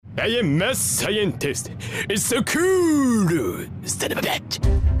I am math scientist. It's so cool. Son of a bitch.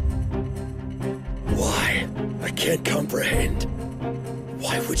 Why? I can't comprehend.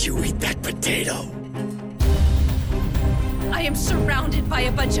 Why would you eat that potato? I am surrounded by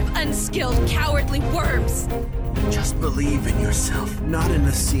a bunch of unskilled, cowardly worms. Just believe in yourself, not in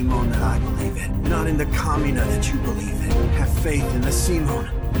the Simon that I believe in, not in the Kamina that you believe in. Have faith in the Simon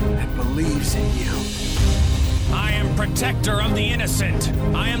that believes in you. I am protector of the innocent.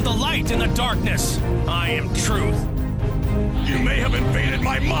 I am the light in the darkness. I am truth. You may have invaded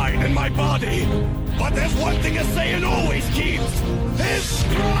my mind and my body, but there's one thing a Saiyan always keeps. His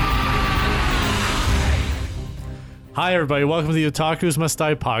stride! Hi, everybody. Welcome to the Otakus Must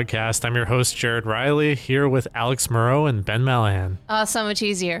Die podcast. I'm your host, Jared Riley, here with Alex Moreau and Ben Malahan. Oh, so much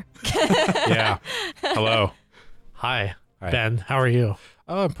easier. Yeah. Hello. Hi, Hi. Ben. How are you?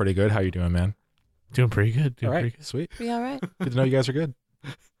 Oh, I'm pretty good. How you doing, man? Doing pretty good. All right. Pretty good. Sweet. Are you all right? Good to know you guys are good.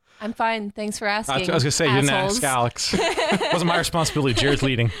 I'm fine. Thanks for asking. I was going to say, you didn't assholes. ask Alex. It wasn't my responsibility. Jared's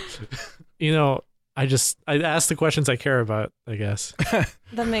leading. You know, I ask the questions I care about, I guess.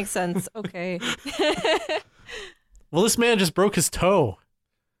 That makes sense. Okay. Well, this man just broke his toe.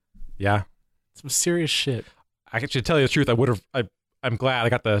 Yeah. Some serious shit. I should tell you the truth. I'm glad I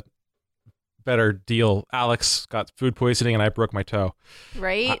got the better deal. Alex got food poisoning and I broke my toe.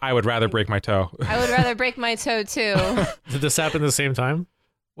 Right? I would rather break my toe. I would rather break my toe, too. Did this happen at the same time?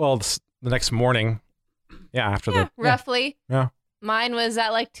 Well, the next morning. Yeah, after Yeah, the... roughly. Yeah. Mine was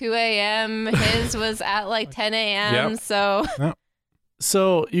at like 2 a.m. His was at like 10 a.m. Yep. So,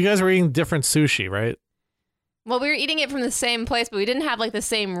 So you guys were eating different sushi, right? well, we were eating it from the same place, but we didn't have like the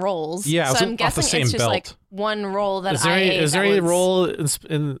same rolls. Yeah, it was so I'm off the guessing same it's just like belt. one roll that Is there I ate. is there that any was- role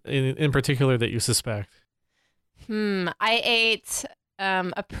in particular that you suspect? I ate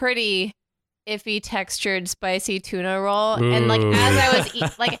a pretty iffy textured spicy tuna roll, and like Ooh. as I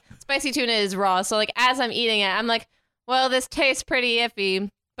was like spicy tuna is raw, so like as I'm eating it, I'm like, well, this tastes pretty iffy,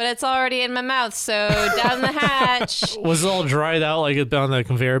 but it's already in my mouth, so down the hatch. Was it all dried out like it's been on the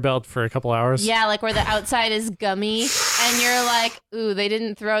conveyor belt for a couple hours? Yeah, like where the outside is gummy, and you're like, ooh, they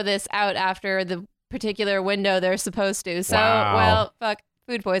didn't throw this out after the particular window they're supposed to. So, Wow. well, fuck,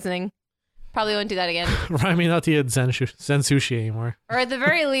 food poisoning. Probably won't do that again. Remind me not to eat Zen sushi anymore. Or at the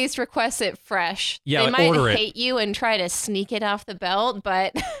very least, request it fresh. Yeah, they like, might order it. hate you and try to sneak it off the belt,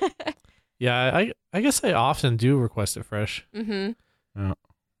 but Yeah, I guess I often do request it fresh. mhm.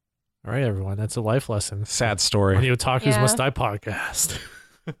 All right, everyone, that's a life lesson. Sad On story. the Otakus Yeah. Must Die podcast.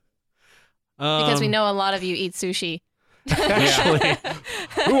 Because we know a lot of you eat sushi. Actually,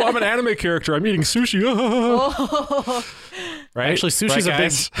 Ooh, I'm an anime character. I'm eating sushi. Oh. Right? actually, sushi's Right, a big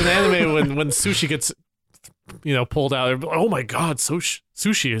guys? in anime when sushi gets pulled out. They're like, oh my god,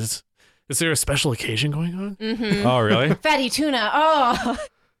 sushi is there a special occasion going on? Mhm. Oh, really? Fatty tuna. Oh.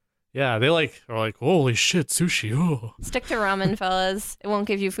 Yeah, they are like, holy shit, sushi. Oh, Stick to ramen, fellas. It won't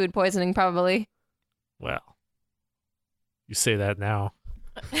give you food poisoning, probably. well, you say that now.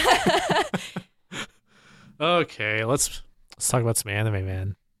 Okay, let's talk about some anime,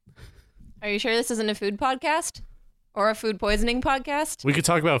 man. Are you sure this isn't a food podcast? Or a food poisoning podcast? We could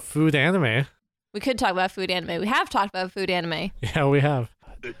talk about food anime. We could talk about food anime. We have talked about food anime. Yeah, we have.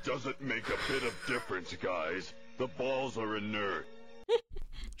 It doesn't make a bit of difference, guys. The balls are inert.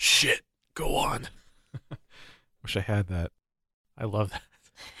 Shit, go on. Wish I had that. I love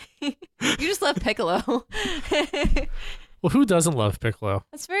that. You just love Piccolo. Well, who doesn't love Piccolo?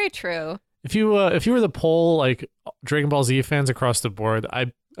 That's very true. If you were to poll like Dragon Ball Z fans across the board,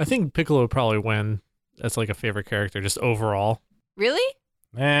 I think Piccolo would probably win as like a favorite character just overall. Really?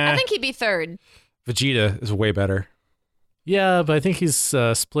 I think he'd be third. Vegeta is way better. Yeah, but I think he's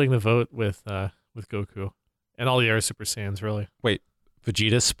splitting the vote with Goku and all the other Super Saiyans, really.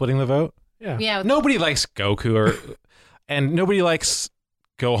 Vegeta's splitting the vote? Yeah. Yeah. Nobody likes Goku and nobody likes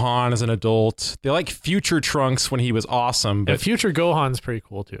Gohan as an adult. They like Future Trunks when he was awesome, But but Future Gohan's pretty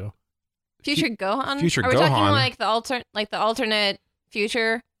cool too. Future Gohan? Future Are we talking Gohan. like the alternate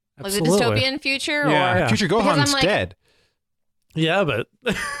future? Like the Absolutely. dystopian future? yeah, Or Future Because Gohan's I'm like- dead. Yeah, but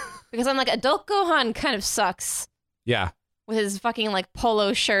because I'm like, adult Gohan kind of sucks Yeah. with his fucking like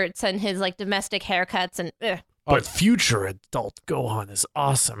polo shirts and his like domestic haircuts and but future adult Gohan is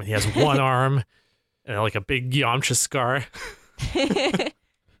awesome, and he has one arm and like a big Yamcha scar.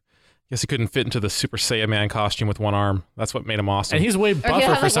 Guess he couldn't fit into the Super Saiyan Man costume with one arm. That's what made him awesome. And he's way Or if you buffer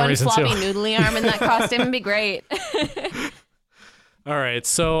have for like some one reason floppy too. noodly arm in that costume, it'd be great. All right,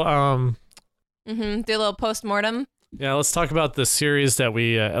 so Do a little post-mortem. yeah, let's talk about the series that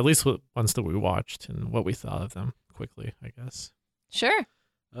we at least ones that we watched and what we thought of them quickly, I guess. Sure.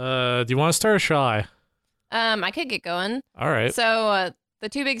 Do you want to start or shall I? I could get going. All right. So the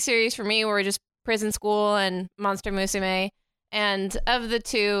two big series for me were just Prison School and Monster Musume. And of the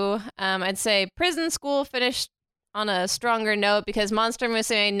two, I'd say Prison School finished on a stronger note because Monster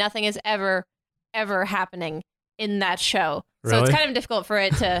Musume, nothing is ever happening in that show. So it's Really? kind of difficult for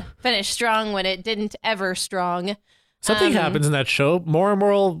it to finish strong when it didn't ever strong. Something happens in that show. More and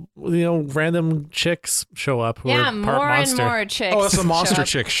more, random chicks show up who are part more monster. and more chicks. Oh, that's a show Monster up.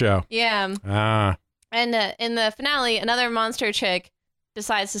 Chick show. Yeah. Ah. And in the finale, another monster chick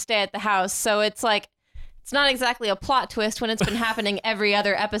decides to stay at the house. So it's like, it's not exactly a plot twist when it's been happening every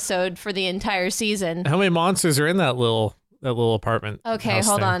other episode for the entire season. How many monsters are in that little apartment? Okay, house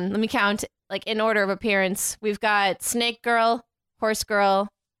hold thing? on. Let me count, like, in order of appearance. We've got Snake Girl, Horse Girl,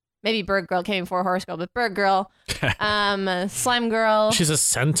 maybe Bird Girl came before Horse Girl, but Bird Girl, Slime Girl, She's a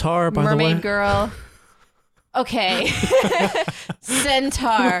centaur, by the way. Mermaid Girl. Okay.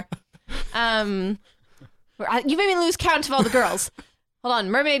 Centaur. You made me lose count of all the girls. Hold on.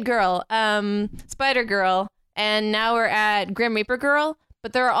 Mermaid Girl, Spider Girl, and now we're at Grim Reaper Girl.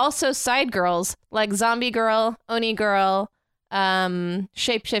 But there are also side girls like Zombie Girl, Oni Girl,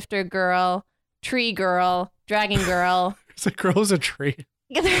 Shapeshifter Girl, Tree Girl, Dragon Girl. It's a girl who's a tree.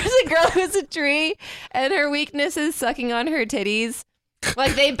 There's a girl who's a tree, and her weakness is sucking on her titties.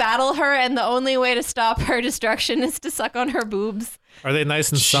 Like, they battle her, and the only way to stop her destruction is to suck on her boobs. Are they nice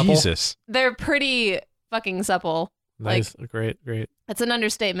and supple? Jesus. They're pretty fucking supple. Nice. Great. That's an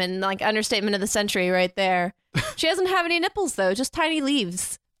understatement, like understatement of the century right there. She doesn't have any nipples, though, just tiny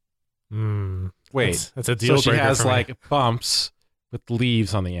leaves. Wait. That's a deal So she breaker has for me. like bumps with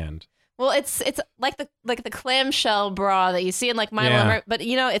leaves on the end. Well, it's like the clamshell bra that you see in like Milo, Yeah. but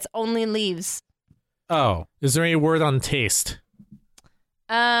it's only leaves. Oh. Is there any word on taste?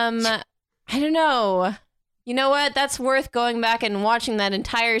 I don't know. You know what? That's worth going back and watching that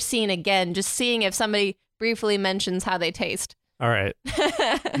entire scene again, just seeing if somebody briefly mentions how they taste. All right.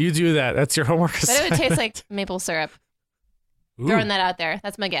 You do that. That's your homework But it would taste assignment. like maple syrup. Ooh. Throwing that out there.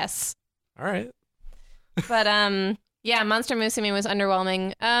 That's my guess. All right. But yeah, Monster Musume was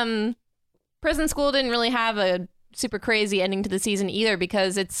underwhelming. Prison School didn't really have a super crazy ending to the season either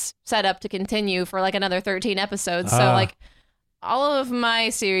because it's set up to continue for like another 13 episodes. So like all of my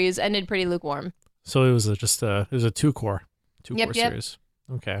series ended pretty lukewarm. So it was it was a two-core Yep. series.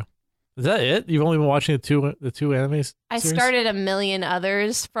 Okay. Is that it? You've only been watching the two animes? I started a million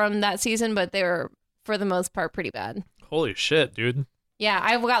others from that season, but they were for the most part pretty bad. Holy shit, dude. Yeah,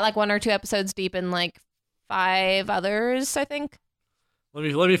 I've got like 1 or 2 episodes deep in like 5 others, I think. Let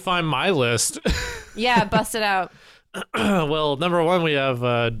me find my list. Yeah, bust it out. Well, number 1 we have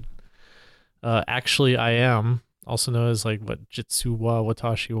Actually I Am, also known as like what Jitsu wa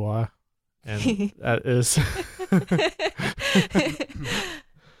Watashi wa, and that is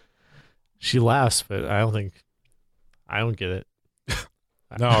she laughs, but I don't get it.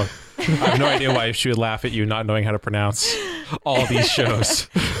 No. I have no idea why she would laugh at you not knowing how to pronounce all these shows.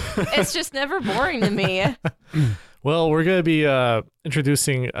 It's just never boring to me. Well, we're gonna be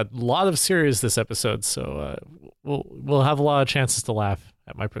introducing a lot of series this episode, so we'll have a lot of chances to laugh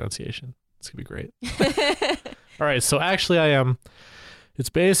at my pronunciation. It's gonna be great. All right, so Actually I Am. It's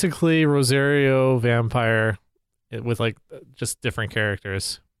basically Rosario Vampire with like just different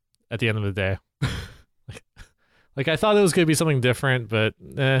characters at the end of the day. like I thought it was gonna be something different, but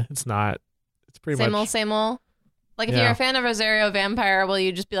it's not. It's pretty Same much old, same old. Like if Yeah. you're a fan of Rosario Vampire, will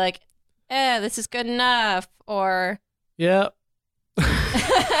you just be like, this is good enough? Or yeah.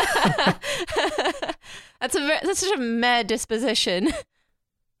 that's such a meh disposition.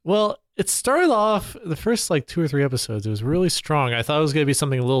 Well, it started off the first like 2 or 3 episodes. It was really strong. I thought it was going to be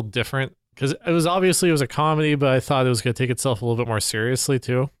something a little different because it was a comedy, but I thought it was going to take itself a little bit more seriously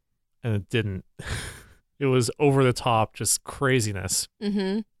too, and it didn't. It was over the top, just craziness.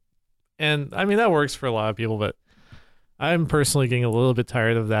 Mm-hmm. And I mean that works for a lot of people, but I'm personally getting a little bit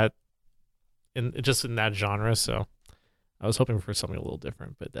tired of that, in that genre. So I was hoping for something a little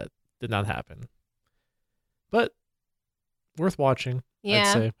different, but that did not happen. But worth watching. Yeah.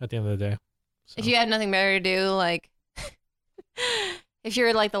 I'd say at the end of the day. So. If you had nothing better to do, like if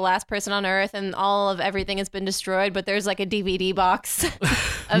you're like the last person on Earth and all of everything has been destroyed, but there's like a DVD box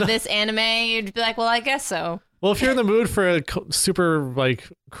of this anime, you'd be like, well, I guess so. Well, if you're in the mood for a super like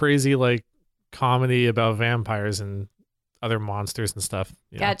crazy like comedy about vampires and other monsters and stuff,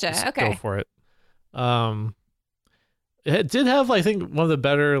 Gotcha. just Okay. go for it. It did have, I think, one of the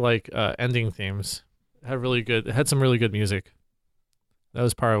better like ending themes. It had some really good music. That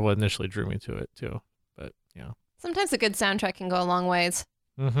was part of what initially drew me to it too. But Sometimes a good soundtrack can go a long ways.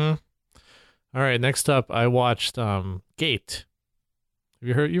 Mm-hmm. All right. Next up, I watched Gate.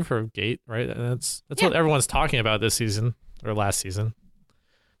 You've heard of Gate, right? And that's Yeah. what everyone's talking about this season or last season.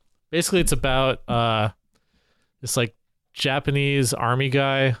 Basically, it's about this like Japanese army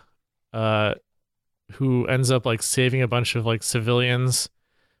guy who ends up like saving a bunch of like civilians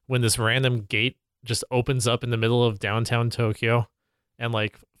when this random gate just opens up in the middle of downtown Tokyo, and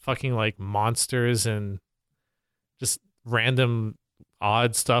like fucking like monsters and just random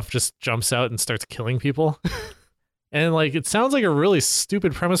odd stuff just jumps out and starts killing people. And like it sounds like a really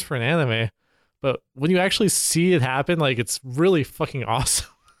stupid premise for an anime, but when you actually see it happen, like it's really fucking awesome.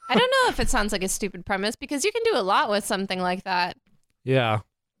 I don't know if it sounds like a stupid premise because you can do a lot with something like that. Yeah.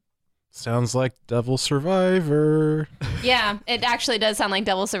 Sounds like Devil Survivor. Yeah, it actually does sound like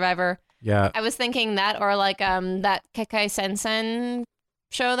Devil Survivor. Yeah. I was thinking that, or like that Kekai Sensen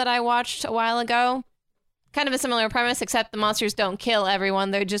show that I watched a while ago. Kind of a similar premise, except the monsters don't kill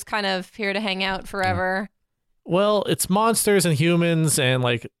everyone. They're just kind of here to hang out forever. Well, it's monsters and humans, and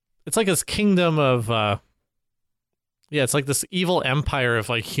like it's like this kingdom of it's like this evil empire of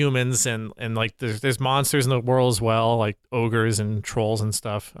like humans, and like there's monsters in the world as well, like ogres and trolls and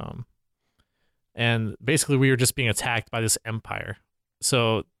stuff. And basically we were just being attacked by this empire.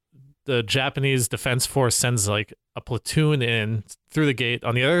 So the Japanese Defense Force sends like a platoon in through the gate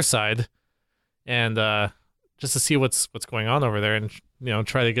on the other side, and just to see what's going on over there, and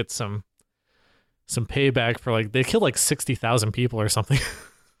try to get some payback for like they killed like 60,000 people or something.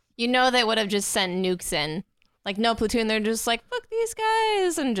 They would have just sent nukes in. Like no platoon, they're just like, fuck these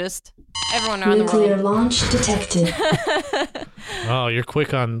guys, and just everyone around the world. Nuclear launch detected. Oh, you're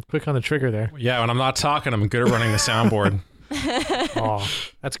quick on the trigger there. Yeah, when I'm not talking, I'm good at running the soundboard. Oh,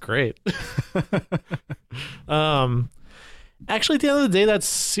 that's great. Actually, at the end of the day,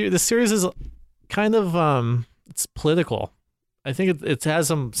 the series is kind of it's political. I think it has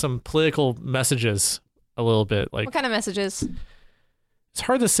some political messages a little bit. Like what kind of messages? It's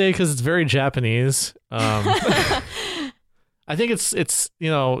hard to say because it's very Japanese. I think it's it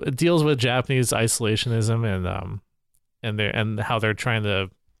deals with Japanese isolationism and how they're trying to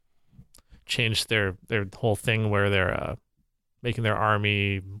change their whole thing where they're making their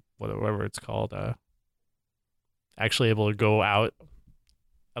army, whatever it's called, actually able to go out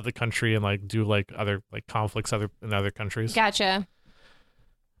of the country and like do like other like conflicts in other countries. Gotcha.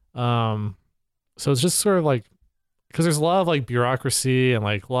 So it's just sort of like, because there's a lot of like bureaucracy and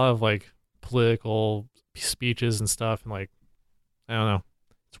like a lot of like political speeches and stuff, and like I don't know,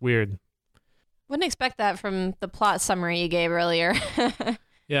 it's weird. Wouldn't expect that from the plot summary you gave earlier.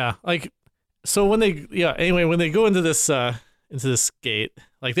 Yeah, like so when they go into this gate,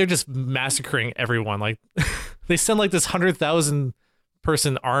 like they're just massacring everyone. Like they send like this 100,000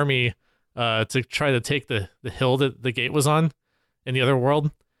 person army to try to take the hill that the gate was on in the other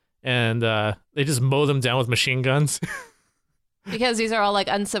world. And they just mow them down with machine guns. Because these are all like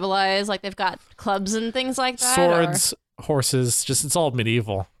uncivilized, like they've got clubs and things like that. Swords, horses, just it's all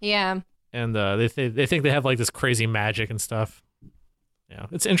medieval. Yeah. And they think they have like this crazy magic and stuff. Yeah,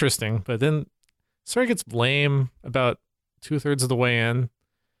 it's interesting, but then story gets lame about 2/3 of the way in,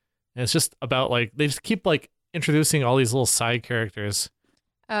 and it's just about like they just keep like introducing all these little side characters.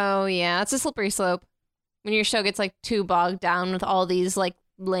 Oh yeah, it's a slippery slope when your show gets like too bogged down with all these like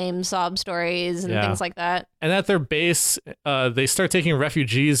lame sob stories and things like that. And at their base, they start taking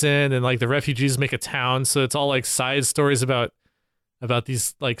refugees in, and like the refugees make a town, so it's all like side stories about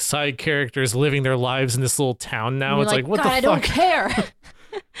these like side characters living their lives in this little town now. And it's like what God, the fuck? I don't care.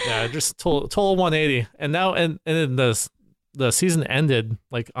 Yeah, just total 180. And now and then the season ended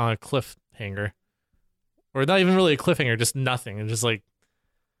like on a cliffhanger, or not even really a cliffhanger, just nothing. And just like,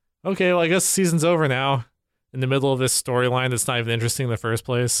 okay, well I guess the season's over now. In the middle of this storyline that's not even interesting in the first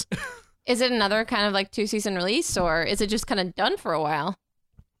place. Is it another kind of like 2-season release, or is it just kind of done for a while?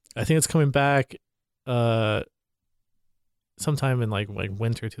 I think it's coming back sometime in like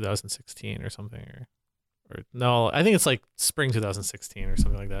winter 2016 or something, or no, I think it's like spring 2016 or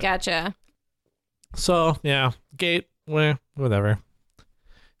something like that. Gotcha. So yeah, Gate, whatever.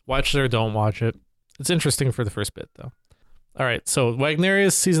 Watch it or don't watch it. It's interesting for the first bit though. All right, so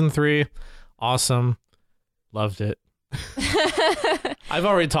Wagnerius season 3, awesome. Loved it. I've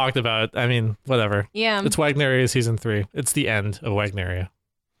already talked about it. I mean, whatever. Yeah. It's Wagneria season 3. It's the end of Wagneria.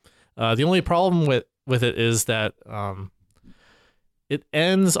 The only problem with it is that it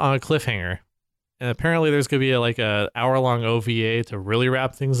ends on a cliffhanger. And apparently there's going to be like a hour-long OVA to really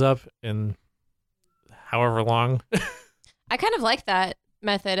wrap things up in however long. I kind of like that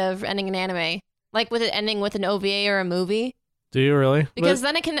method of ending an anime. Like with it ending with an OVA or a movie. Do you really? Because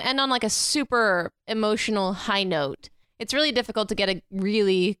then it can end on like a super emotional high note. It's really difficult to get a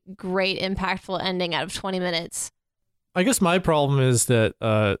really great, impactful ending out of 20 minutes. I guess my problem is that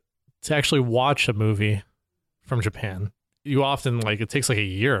to actually watch a movie from Japan, you often like it takes like a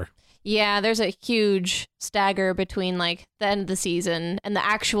year. Yeah, there's a huge stagger between like the end of the season and the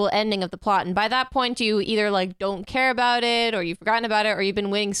actual ending of the plot. And by that point, you either like don't care about it or you've forgotten about it or you've been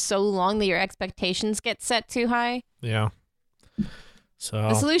waiting so long that your expectations get set too high. Yeah. So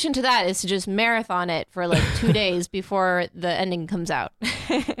The solution to that is to just marathon it for like 2 days before the ending comes out.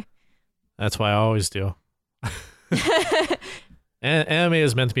 that's why I always do. Anime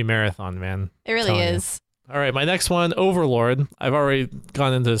is meant to be marathon, man. It really Telling you. is. All right, my next one, Overlord. I've already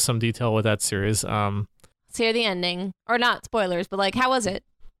gone into some detail with that series. Let's hear the ending. Or not spoilers, but like, how was it?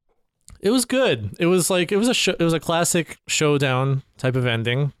 It was good. It was like it was a classic showdown type of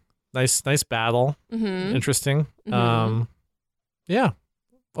ending. Nice battle. Mm-hmm. Interesting. Mhm. Yeah.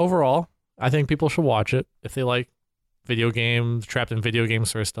 Overall, I think people should watch it if they like video games, trapped in video game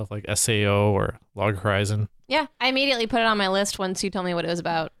sort of stuff like SAO or Log Horizon. Yeah, I immediately put it on my list once you told me what it was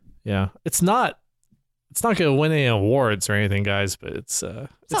about. Yeah, it's not going to win any awards or anything, guys, but it's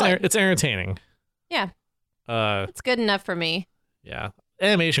Solid. it's entertaining. Yeah. Uh, It's good enough for me. yeah,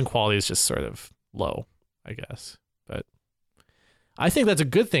 animation quality is just sort of low, I guess, but I think that's a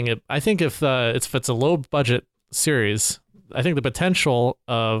good thing. I think if it's a low budget series, I think the potential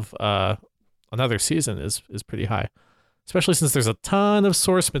of another season is pretty high, especially since there's a ton of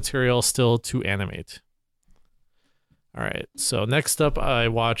source material still to animate. All right, so next up, I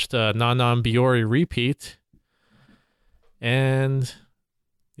watched Nanan Biori Repeat, and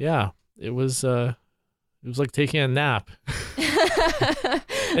yeah, it was like taking a nap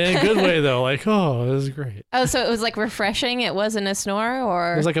in a good way though. Like, oh, it was great. Oh, so it was like refreshing. It wasn't a snore,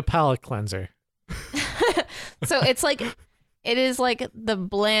 or It was like a palate cleanser. so it's like it is like the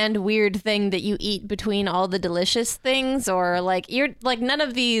bland, weird thing that you eat between all the delicious things, or like you're like none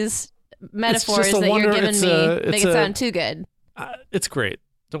of these metaphors just a that wonder- you're giving it's me a- make it's it a- sound too good. It's great.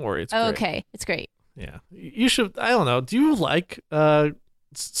 Don't worry, it's Oh, great. okay, it's great. Yeah, you should. I don't know. Do you like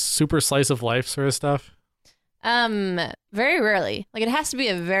super slice of life sort of stuff? Very rarely. Like it has to be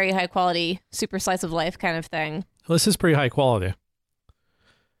a very high quality, super slice of life kind of thing. Well, this is pretty high quality.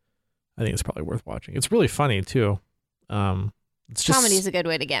 I think it's probably worth watching. It's really funny too. It's just Comedy's a good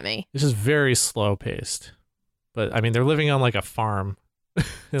way to get me. It's just very slow paced. But I mean, they're living on like a farm,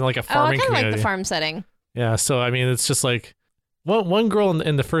 in like a Oh, I farming kind of community. like the farm setting. Yeah, so I mean, it's just like one girl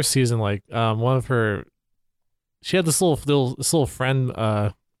in the first season, like one of her, she had this little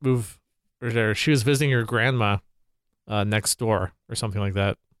friend move, or she was visiting her grandma next door or something like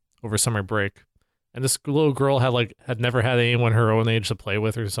that over summer break, and this little girl had never had anyone her own age to play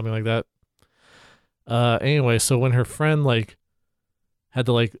with or something like that. Anyway, so when her friend like had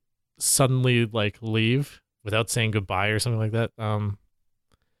to like suddenly like leave without saying goodbye or something like that,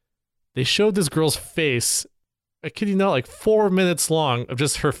 they showed this girl's face, I kid you not, like 4 minutes long of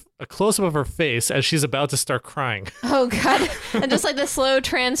just a close-up of her face as she's about to start crying. Oh god. And just like the slow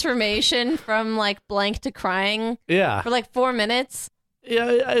transformation from like blank to crying Yeah. for like 4 minutes. Yeah,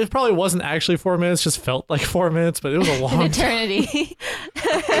 it probably wasn't actually 4 minutes, just felt like 4 minutes, but it was a An long time. eternity.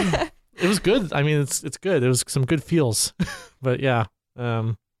 It was good. I mean, it's good. It was some good feels. But yeah.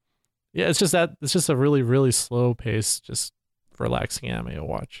 Yeah, it's just a really, really slow pace, just relaxing anime to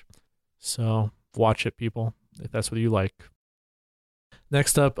watch. So watch it, people, if that's what you like.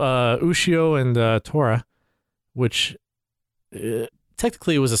 Next up, Ushio and Tora, which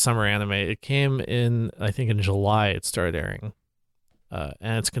technically was a summer anime. It came in, I think, in July. It started airing, and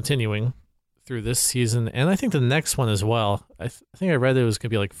it's continuing through this season, and I think the next one as well. I think I read it was gonna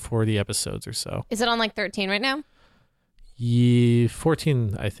be like 40 episodes or so. Is it on like 13 right now?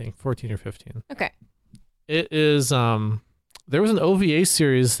 14, I think, 14 or 15. Okay. It is there was an OVA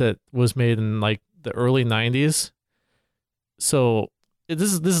series that was made in like the early 90s. So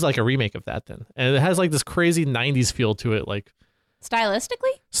this is like a remake of that then. And it has like this crazy 90s feel to it, like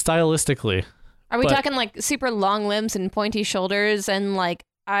stylistically. Are we But- talking like super long limbs and pointy shoulders and like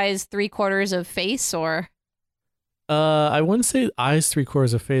eyes 3/4 of face, or I wouldn't say eyes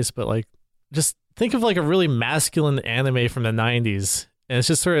 3/4 of face, but like just think of like a really masculine anime from the 90s. And it's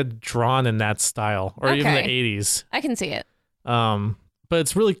just sort of drawn in that style, or even the Okay. 80s. I can see it. But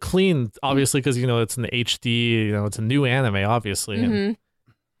it's really clean, obviously, because it's in the HD. It's a new anime, obviously, and Mhm.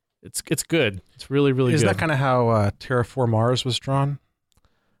 it's good. It's really, really Is good. that kind of how Terraform Mars was drawn?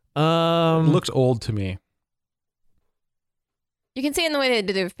 It looked old to me. You can see it in the way they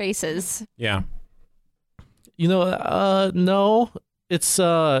do their faces. Yeah. No, it's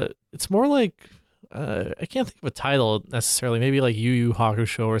more like I can't think of a title necessarily. Maybe like Yu Yu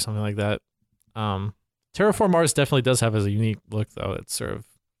Hakusho or something like that. Terraform Mars definitely does have a unique look, though. It's sort of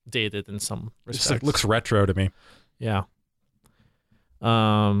dated in some It just respects. looks retro to me. Yeah.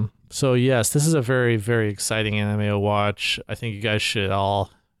 So yes, this is a very, very exciting anime to watch. I think you guys should all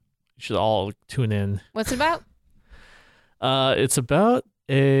tune in. What's it about? It's about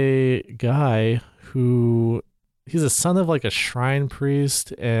a guy who he's a son of like a shrine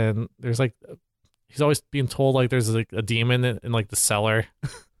priest, and there's like he's always being told like there's like a demon in like the cellar.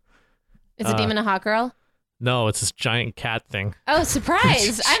 Is a demon a hot girl? No, it's this giant cat thing. Oh,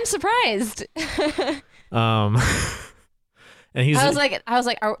 surprise! I'm surprised. And he's I was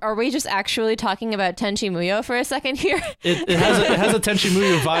like, are we just actually talking about Tenchi Muyo for a second here? it has a Tenchi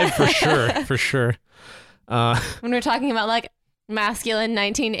Muyo vibe for sure. When we're talking about like masculine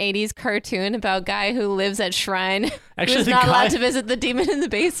 1980s cartoon about guy who lives at shrine, Actually, who's the not guy- allowed to visit the demon in the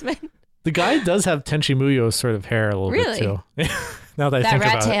basement. The guy does have Tenchi Muyo sort of hair a little Really? bit too. Now that I That think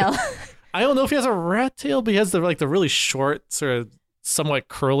rat about tail. it, I don't know if he has a rat tail, but he has the really short, sort of somewhat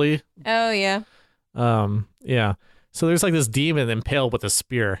curly. Oh yeah. Yeah. So there's like this demon impaled with a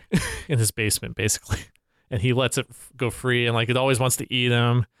spear in his basement, basically, and he lets it go free, and like it always wants to eat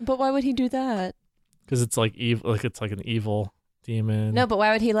him But why would he do that? because it's like evil, like it's like an evil demon. No, but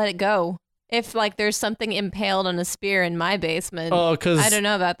why would he let it go? If like there's something impaled on a spear in my basement. Oh, because I don't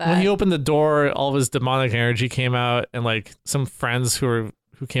know about that. when he opened the door, all of his demonic energy came out, and like some friends who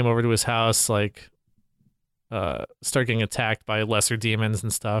came over to his house, like, start getting attacked by lesser demons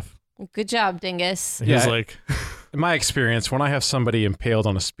and stuff. Good job, Dingus. And he was Yeah. like, In my experience, when I have somebody impaled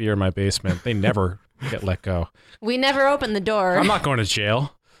on a spear in my basement, they never get let go. We never opened the door I'm not going to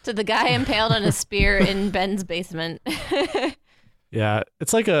jail. to the guy impaled on a spear in Ben's basement. yeah,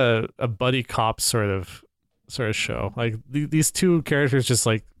 it's like a buddy cop sort of show. Like these two characters just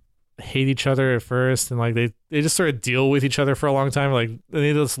like hate each other at first, and like they just sort of deal with each other for a long time. Like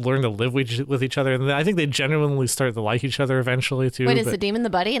they just learn to live with each other, and then I think they genuinely start to like each other eventually too. Wait, is but- the demon the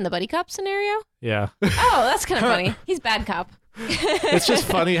buddy in the buddy cop scenario? yeah. Oh, that's kind of funny. He's bad cop. It's just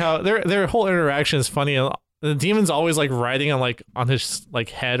funny how their whole interaction is funny. And the demon's always like riding on his like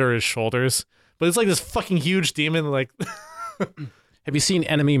head or his shoulders, but it's like this fucking huge demon. Like, Have you seen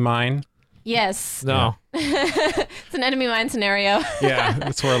Enemy Mine? Yes. no, It's an enemy mine scenario. Yeah,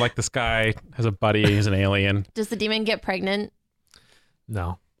 it's where like this guy has a buddy, he's an alien. Does the demon get pregnant?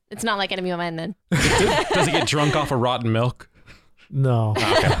 no, It's not like enemy mine then. Does he get drunk off of rotten milk? no.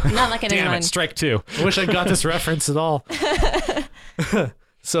 Not like enemy Damn mine. it, strike two. I wish I got this reference at all.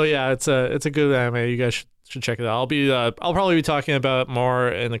 So yeah, it's a good anime. You guys should check it out. I'll probably be talking about more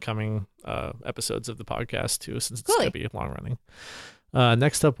in the coming episodes of the podcast too, since it's Cool. gonna be long running.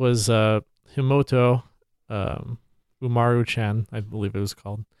 Next up was Himoto Umaru-chan, I believe it was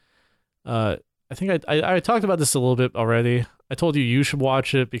called. I think I talked about this a little bit already. I told you should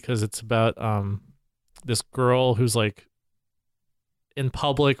watch it because it's about this girl who's like in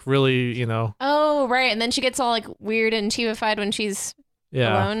public, really, Oh, right. And then she gets all like weird and chibified when she's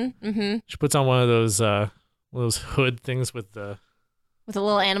alone. Mm-hmm. She puts on one of those hood things with a With a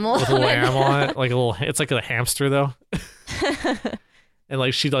little animal. little animal on it, like it's like a hamster though. And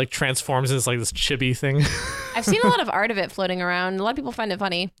like she like transforms into like this chibi thing. I've seen a lot of art of it floating around. A lot of people find it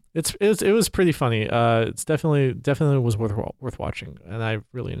funny. It was pretty funny. It's definitely was worth watching, and I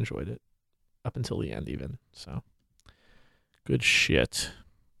really enjoyed it up until the end even. So good shit.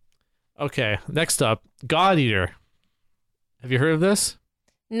 Okay, next up, God Eater. Have you heard of this?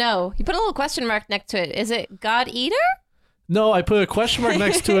 No, you put a little question mark next to it. Is it God Eater? No, I put a question mark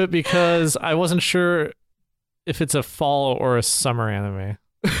next to it because I wasn't sure if it's a fall or a summer anime.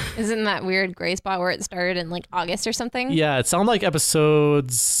 Isn't that weird gray spot where it started in like August or something? Yeah, it sounds like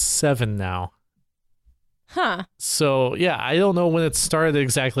episode 7 now. Huh. So yeah, I don't know when it started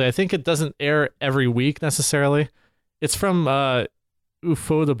exactly. I think it doesn't air every week necessarily. It's from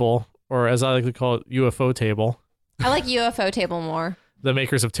Ufotable, or as I like to call it, UFO Table, I like UFO Table more. the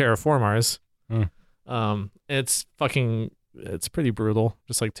makers of Terraform Mars. Hmm. It's pretty brutal,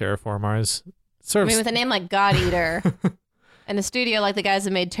 just like Terraform Mars. Sort I of, mean, with a name like God Eater and a studio like the guys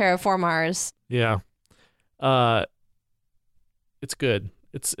that made Terraform Mars. yeah. It's good.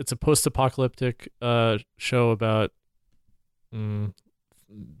 It's a post-apocalyptic show about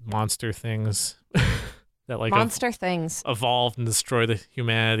monster things that like Monster things. evolved and destroy the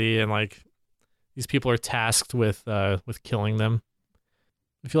humanity, and like these people are tasked with killing them.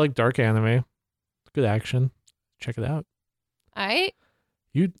 If you like dark anime, good action, check it out.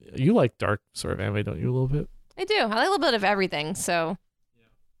 You like dark sort of anime, don't you, a little bit? I do. I like a little bit of everything. So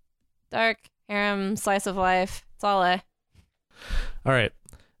dark, harem, slice of life. It's all I. All right.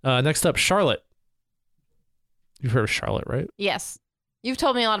 Next up, Charlotte. You've heard of Charlotte, right? Yes. You've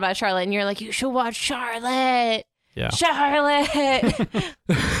told me a lot about Charlotte, and you're like, you should watch Charlotte. Yeah. Charlotte.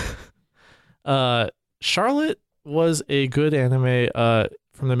 Charlotte was a good anime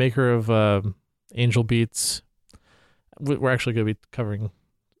from the maker of Angel Beats. We're actually going to be covering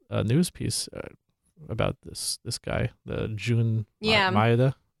a news piece about this guy, the Jun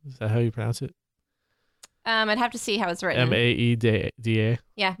Maeda. Is that how you pronounce it? I'd have to see how it's written. Maeda.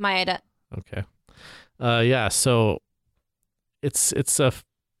 Yeah, Maeda. Okay. Yeah. So it's a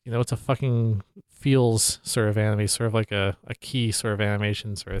it's a fucking feels sort of anime, sort of like a key sort of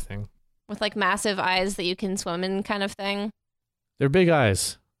animation sort of thing. With like massive eyes that you can swim in, kind of thing. They're big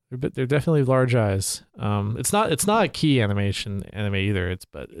eyes. They're definitely large eyes. It's not a key anime either.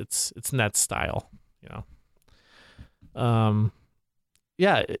 It's in that style,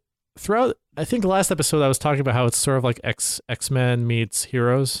 Yeah. Throughout, I think the last episode I was talking about how it's sort of like X-Men meets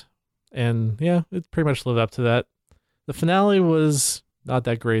Heroes, and yeah, it pretty much lived up to that. The finale was not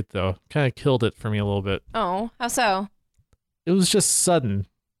that great though. Kind of killed it for me a little bit. Oh, how so? It was just sudden.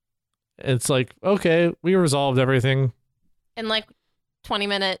 It's like, okay, we resolved everything In like 20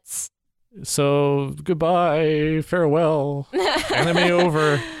 minutes. So goodbye, farewell, anime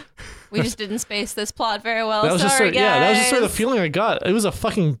over. We just didn't space this plot very well. That was Sorry, guys. that was just sort of the feeling I got. It was a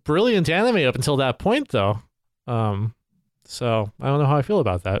fucking brilliant anime up until that point, though. So I don't know how I feel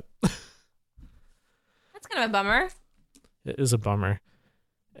about that. That's kind of a bummer. It is a bummer.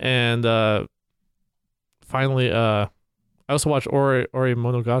 And finally, I also watched Ori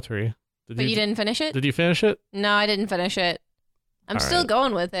Monogatari. But you didn't finish it? Did you finish it? No, I didn't finish it. I'm All still right.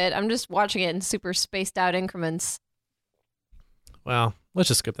 going with it. I'm just watching it in super spaced out increments. Well, let's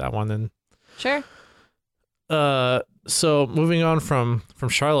just skip that one then. Sure. So moving on from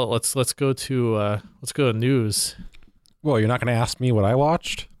Charlotte, let's go to news. Well, you're not going to ask me what I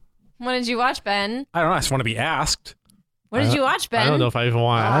watched? What did you watch, Ben? I don't know. I just want to be asked. What did you watch, Ben? I don't know if I even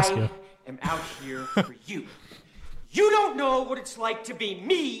want to ask you. am out here for you. You don't know what it's like to be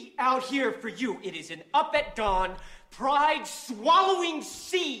me out here for you. It is an up at dawn, pride-swallowing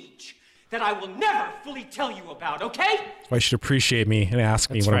siege that I will never fully tell you about, okay? Well, you should appreciate me and ask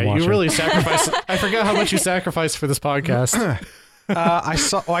me That's what right. I'm watching. You really sacrificed. I forgot how much you sacrificed for this podcast. I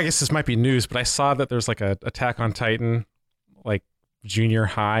saw. Well, I guess this might be news, but I saw that there's like a Attack on Titan, like junior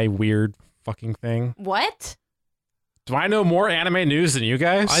high weird fucking thing. What? Do I know more anime news than you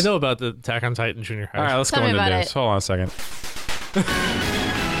guys? I know about the Attack on Titan junior high. All right, let's Tell go me into about news. it. Hold on a second.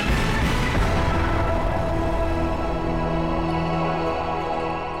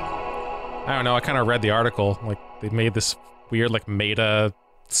 I don't know. I kind of read the article. Like they made this weird like meta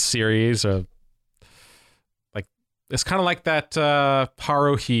series of like it's kind of like that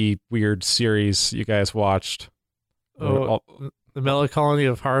Haruhi weird series you guys watched. Oh, the Melancholy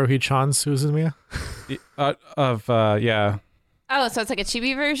of Haruhi-chan Suzumiya. Yeah. Oh, so it's like a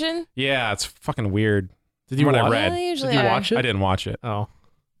chibi version? Yeah, it's fucking weird. Did you From what watch I read. Yeah, they usually Did you are. watch it? I didn't watch it. Oh,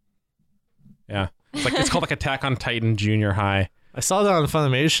 Yeah. It's called like Attack on Titan Junior High. I saw that on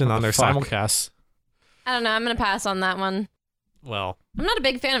Funimation What on the their fuck? simulcast. I don't know. I'm going to pass on that one. Well, I'm not a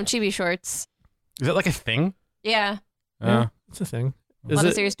big fan of chibi shorts. Is it like a thing? Yeah. yeah, it's a thing. A lot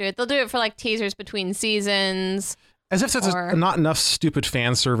of series do it. They'll do it for like teasers between seasons. As if there's Or- not enough stupid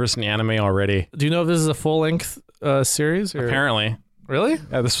fan service in anime already. Do you know if this is a full length series? Or? Apparently. Really?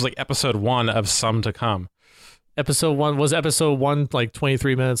 This was like episode 1 of some to come. Episode 1 was episode 1 like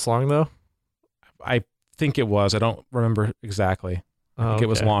 23 minutes long though. I think it was. I don't remember exactly. I think it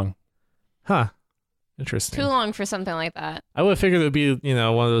was long. Huh. Interesting. Too long for something like that. I would have figured it would be,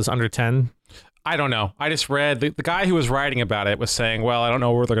 one of those under 10. I don't know. I just read the guy who was writing about it was saying, well, I don't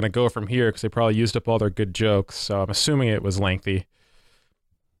know where they're going to go from here because they probably used up all their good jokes. So I'm assuming it was lengthy.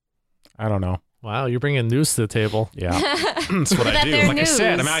 I don't know. Wow, you're bringing news to the table. Yeah. That's what I That do. their Like I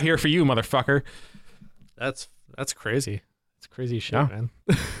said, I'm news. out here for you, motherfucker. That's crazy. It's crazy shit, Yeah. man.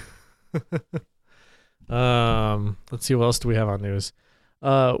 Let's see what else do we have on news.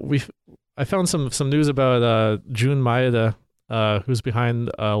 I found some news about Jun Maeda, who's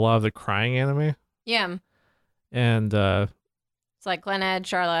behind a lot of the crying anime, Yeah. and It's like Glenad,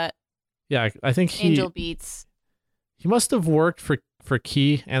 Charlotte, yeah, I think Angel Beats. he must have worked for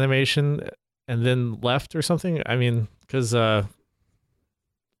Key Animation and then left or something. I mean, because they're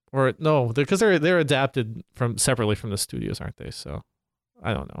adapted from separately from the studios, aren't they? So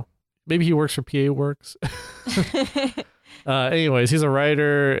I don't know. Maybe he works for PA Works. Anyways, he's a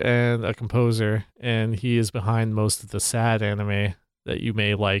writer and a composer, and he is behind most of the sad anime that you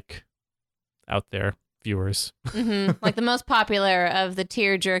may like out there, viewers. Like the most popular of the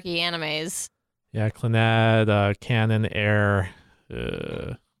tear jerky animes. Yeah, Clannad, Canon, Air,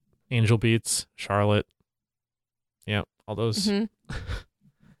 Angel Beats, Charlotte. Yeah, all those. Mhm.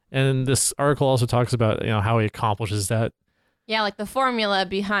 And this article also talks about how he accomplishes that. Yeah, like the formula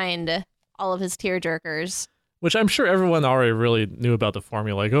behind all of his tear jerkers. Which I'm sure everyone already really knew about the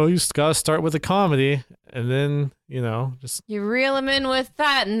formula. Like, oh, you just gotta start with a comedy, and then, just... You reel them in with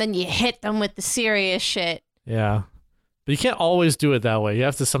that, and then you hit them with the serious shit. Yeah. But you can't always do it that way. You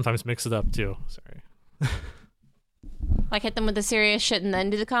have to sometimes mix it up, too. Sorry. Like hit them with the serious shit and then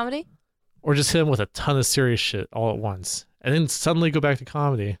do the comedy? Or just hit them with a ton of serious shit all at once, and then suddenly go back to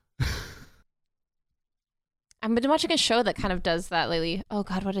comedy. I've been watching a show that kind of does that lately. Oh,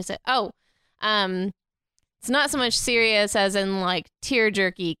 God, what is it? Oh, it's not so much serious as in like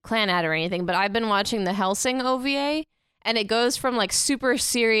tear-jerky Clanad or anything, but I've been watching the Hellsing OVA, and it goes from like super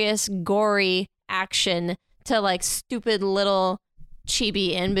serious, gory action to like stupid little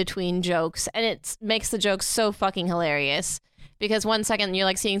chibi in-between jokes, and it makes the jokes so fucking hilarious because 1 second you're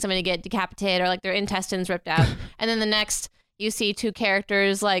like seeing somebody get decapitated or like their intestines ripped out, and then the next you see two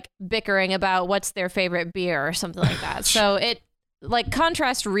characters like bickering about what's their favorite beer or something like that. So it like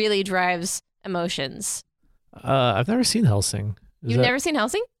contrast really drives emotions. I've never seen Hellsing. You've never seen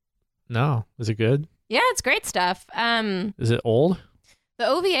Hellsing? No. Is it good? Yeah, it's great stuff. Is it old? The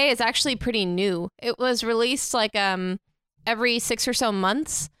OVA is actually pretty new. It was released like every 6 or so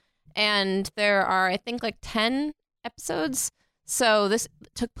months, and there are I think like 10 episodes. So this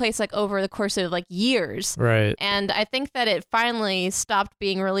took place like over the course of like years. Right. And I think that it finally stopped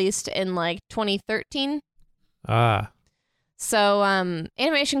being released in like 2013. Ah. So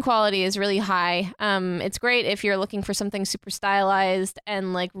animation quality is really high. It's great if you're looking for something super stylized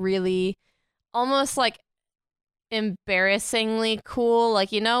and like really almost like embarrassingly cool.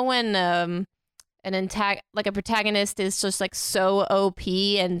 Like, when like a protagonist is just like so OP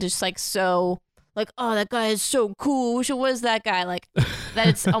and just like so like, oh, that guy is so cool. Wish it was that guy. Like that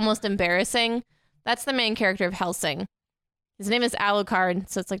it's almost embarrassing. That's the main character of Hellsing. His name is Alucard,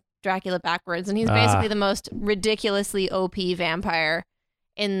 so it's like Dracula backwards, and he's basically the most ridiculously OP vampire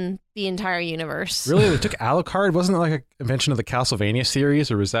in the entire universe. Really? They took Alucard? Wasn't it like an invention of the Castlevania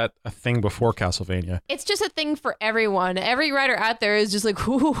series, or was that a thing before Castlevania? It's just a thing for everyone. Every writer out there is just like,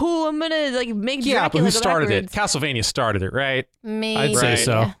 hoo, I'm gonna like make Dracula but who go started backwards. it? Castlevania started it, right? Maybe. I'd say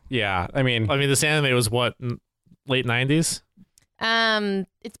so. Yeah, I mean, this anime was what, late 90s?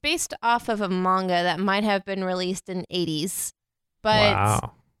 It's based off of a manga that might have been released in 80s. But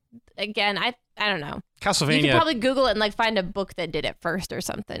wow. Again, I don't know. Castlevania. You could probably Google it and like find a book that did it first or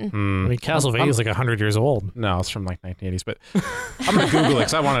something. Castlevania is like 100 years old. No, it's from like 1980s, but I'm going to Google it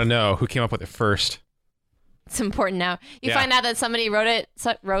because I want to know who came up with it first. It's important now. You find out that somebody wrote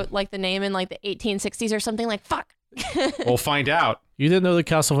like the name in like the 1860s or something, like, fuck. We'll find out. You didn't know that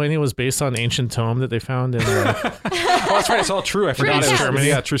Castlevania was based on an ancient tome that they found in... Oh, that's right. It's all true. I forgot it was Germany.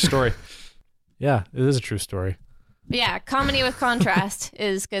 Yeah, true story. Yeah, it is a true story. Yeah, comedy with contrast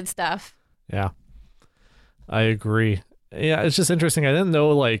is good stuff. Yeah, I agree. Yeah, it's just interesting. I didn't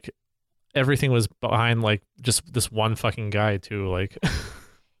know like everything was behind like just this one fucking guy too. Like,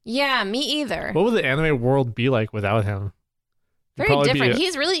 yeah, me either. What would the anime world be like without him? Very different.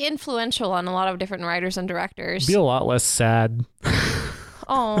 He's really influential on a lot of different writers and directors. Be a lot less sad.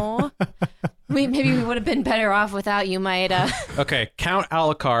 Oh, maybe we would have been better off without you, Maeda. Okay, Count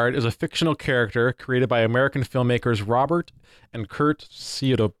Alucard is a fictional character created by American filmmakers Robert and Kurt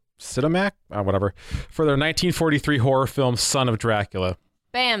Siodmak, whatever, for their 1943 horror film Son of Dracula.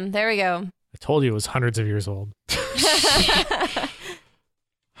 Bam, there we go. I told you it was hundreds of years old.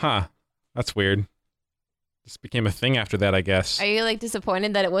 Huh, that's weird. This became a thing after that, I guess. Are you like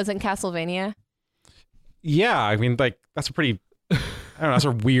disappointed that it wasn't Castlevania? Yeah, I mean, like, that's a pretty... I don't know, that's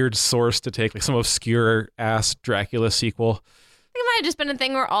a weird source to take, like some obscure ass Dracula sequel. I think it might have just been a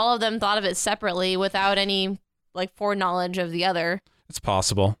thing where all of them thought of it separately without any like foreknowledge of the other. It's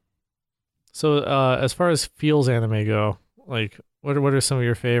possible. So as far as feels anime go, like what are some of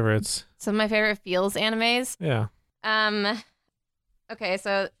your favorites? Some of my favorite feels animes? Yeah. Okay,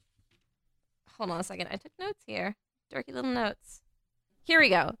 so hold on a second. I took notes here. Dorky little notes. Here we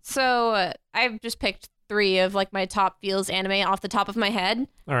go. So I've just picked 3 of like my top feels anime off the top of my head.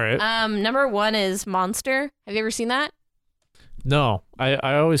 All right. Number 1 is Monster. Have you ever seen that? No,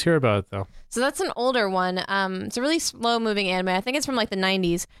 I always hear about it though. So that's an older one. It's a really slow moving anime. I think it's from like the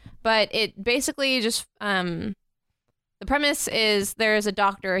 90s, but it basically just the premise is there's a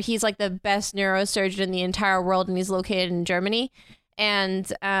doctor. He's like the best neurosurgeon in the entire world, and he's located in Germany,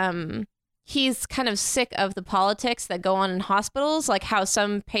 and he's kind of sick of the politics that go on in hospitals, like how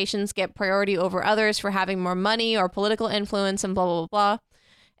some patients get priority over others for having more money or political influence and blah, blah, blah, blah.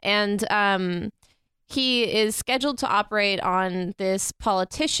 And he is scheduled to operate on this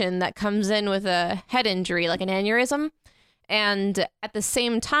politician that comes in with a head injury, like an aneurysm. And at the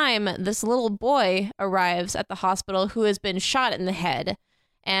same time, this little boy arrives at the hospital who has been shot in the head.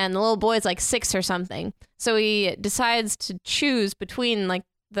 and the little boy's like 6 or something. So he decides to choose between like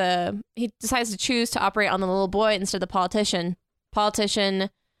he decides to choose to operate on the little boy instead of the politician. Politician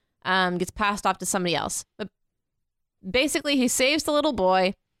gets passed off to somebody else. But basically, he saves the little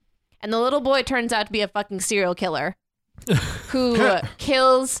boy, and the little boy turns out to be a fucking serial killer who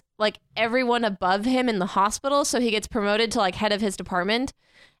kills like everyone above him in the hospital. So he gets promoted to like head of his department,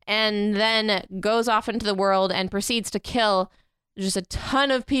 and then goes off into the world and proceeds to kill just a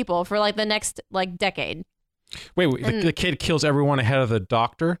ton of people for like the next like decade. Wait, the kid kills everyone ahead of the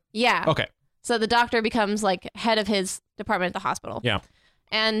doctor? Yeah. Okay. So the doctor becomes like head of his department at the hospital. Yeah.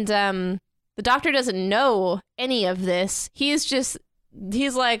 And the doctor doesn't know any of this. He's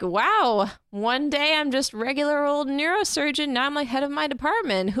like, wow, one day I'm just regular old neurosurgeon. Now I'm like head of my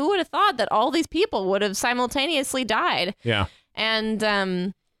department. Who would have thought that all these people would have simultaneously died? Yeah.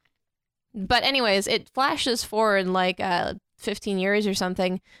 And, but anyways, it flashes forward like 15 years or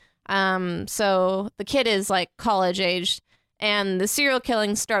something. So the kid is like college aged, and the serial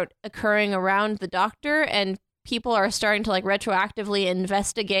killings start occurring around the doctor, and people are starting to like retroactively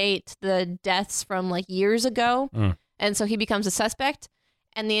investigate the deaths from like years ago. And so he becomes a suspect.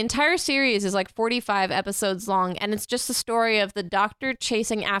 And the entire series is like 45 episodes long, and it's just the story of the doctor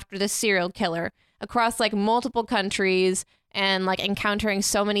chasing after the serial killer across like multiple countries and like encountering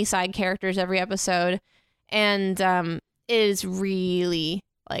so many side characters every episode. And it is really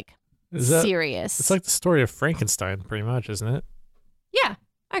like serious. It's like the story of Frankenstein, pretty much, isn't it? Yeah,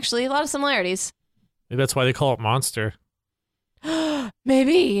 actually, a lot of similarities. Maybe that's why they call it Monster.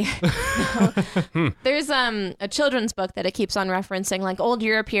 Maybe. No. There's a children's book that it keeps on referencing, like old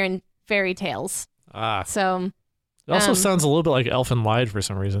European fairy tales. So it also sounds a little bit like Elfen Lied for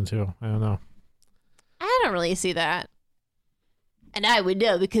some reason too. I don't know. I don't really see that. And I would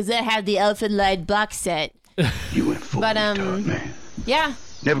know because I have the Elfen Lied box set. You went full retard, man. Yeah.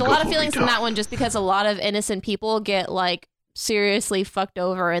 Never a go lot of full feelings in retard. that one, just because a lot of innocent people get like seriously fucked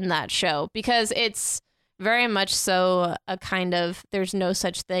over in that show, because it's very much so a kind of there's no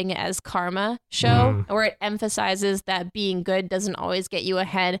such thing as karma show, where it emphasizes that being good doesn't always get you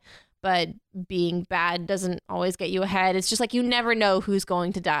ahead, but being bad doesn't always get you ahead. It's just like you never know who's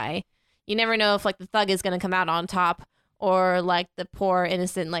going to die. You never know if like the thug is going to come out on top, or like the poor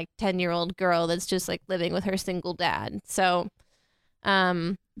innocent like 10-year-old girl that's just like living with her single dad. So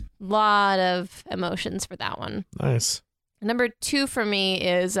lot of emotions for that one. Nice. Number 2 for me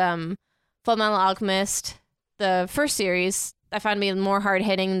is Full Metal Alchemist. The first series I found to be more hard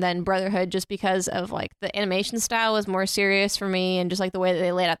hitting than Brotherhood, just because of like the animation style was more serious for me, and just like the way that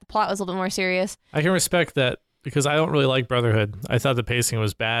they laid out the plot was a little bit more serious. I can respect that, because I don't really like Brotherhood. I thought the pacing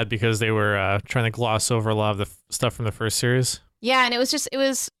was bad because they were trying to gloss over a lot of the stuff from the first series. Yeah, and it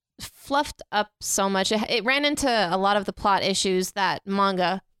was fluffed up so much. It ran into a lot of the plot issues that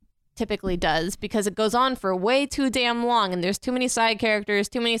manga typically does, because it goes on for way too damn long, and there's too many side characters,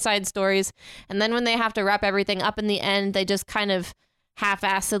 too many side stories, and then when they have to wrap everything up in the end, they just kind of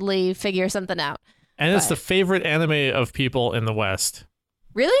half-assedly figure something out. And it's the favorite anime of people in the West.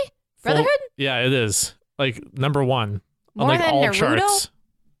 Really? Brotherhood? Yeah, it is. Like number 1 More on like than all Naruto? charts.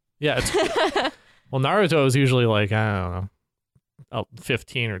 Yeah, it's well, Naruto is usually like, I don't know,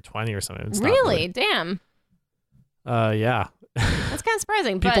 15 or 20 or something. It's not Really? Damn. Yeah. That's kind of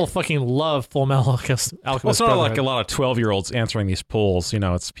surprising. People but fucking love Full Metal Alchemist. Well, it's not like a lot of 12-year-olds answering these polls. You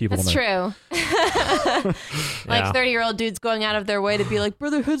know, it's people. That's true. Like 30-year-old dudes going out of their way to be like,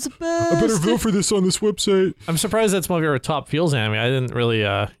 Brotherhood's the best. I better vote for this on this website. I'm surprised that's one of your top feels anime. I didn't really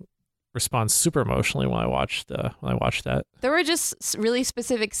respond super emotionally when I watched that. There were just really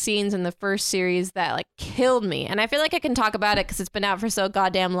specific scenes in the first series that like killed me, and I feel like I can talk about it because it's been out for so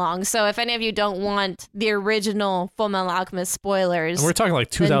goddamn long. So if any of you don't want the original Full Metal Alchemist spoilers, and we're talking like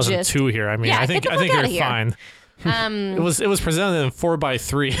 2002 here. I mean, yeah, I think you're fine. It was presented in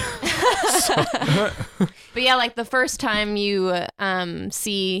 4:3. But yeah, like the first time you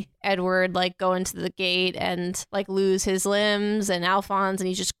see Edward like go into the gate and like lose his limbs, and Alphonse, and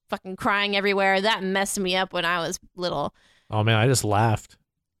he's just fucking crying everywhere. That messed me up when I was little. Oh man, I just laughed.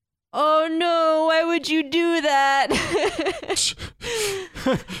 Oh no, why would you do that?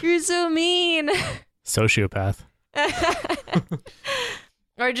 You're so mean. Sociopath.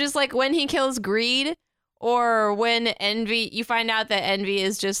 Or just like when he kills Greed, or when Envy, you find out that Envy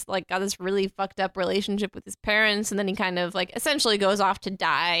is just like got this really fucked up relationship with his parents, and then he kind of like essentially goes off to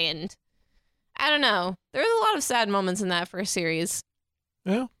die. And I don't know. There's a lot of sad moments in that first series.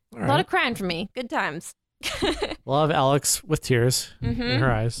 Yeah. A lot of crying for me. Good times. A lot of Alex with tears in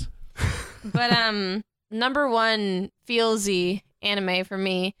her eyes. But number 1 feelsy anime for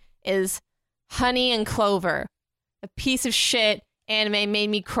me is Honey and Clover, a piece of shit anime made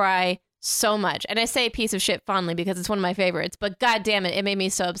me cry so much. And I say piece of shit fondly because it's one of my favorites, but god damn it, it made me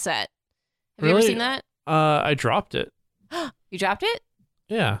so upset. Have you ever seen that? I dropped it. You dropped it?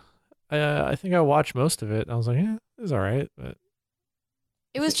 Yeah. I think I watched most of it. I was like, yeah, it was all right. But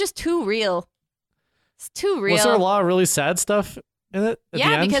It was just too real. It's too real. was there a lot of really sad stuff in it? At the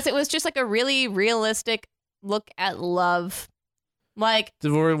Yeah, end? because it was just like a really realistic look at love. Like,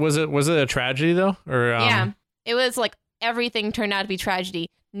 was it a tragedy though? Or yeah, it was like everything turned out to be tragedy.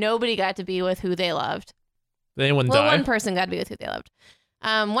 Nobody got to be with who they loved. did anyone Well, die? one person got to be with who they loved.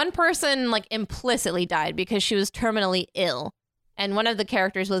 One person like implicitly died because she was terminally ill, and one of the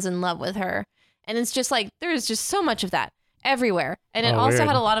characters was in love with her. And it's just like there's just so much of that everywhere. And it also weird.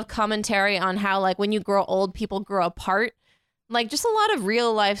 had a lot of commentary on how like when you grow old, people grow apart. Like just a lot of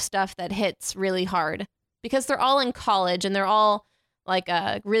real life stuff that hits really hard because they're all in college and they're all like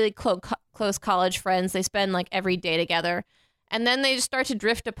really close college friends. They spend like every day together. And then they just start to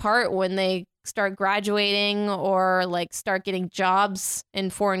drift apart when they start graduating or like start getting jobs in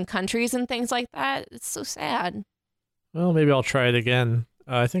foreign countries and things like that. It's so sad. Well, maybe I'll try it again.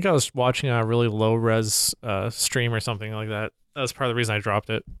 I think I was watching a really low res stream or something like that. That was part of the reason I dropped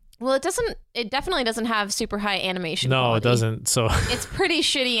it. Well, it definitely doesn't have super high animation. No, quality. it doesn't. So It's pretty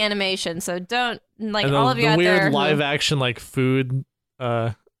shitty animation. So don't like and all of you the out weird there. live action like food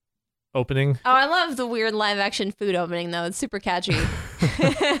opening. Oh, I love the weird live action food opening though. It's super catchy.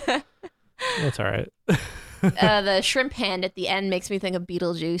 That's all right. The shrimp hand at the end makes me think of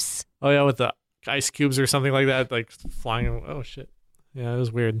Beetlejuice. Oh yeah, with the ice cubes or something like that, like flying. Oh shit. Yeah, it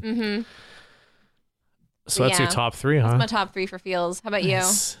was weird. Mm-hmm. So that's your Yeah. top 3, huh? That's my top 3 for feels. How about you?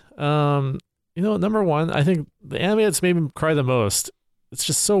 Nice. Number 1, I think the anime that's made me cry the most. It's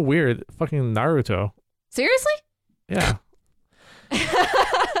just so weird. Fucking Naruto. Seriously? Yeah.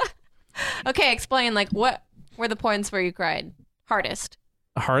 Okay, explain. Like, what were the points where you cried hardest?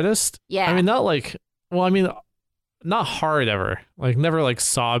 Hardest? Yeah. I mean, not hard ever. Like never like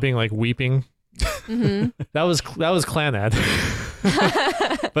sobbing, like weeping. Mm-hmm. That was Clanad.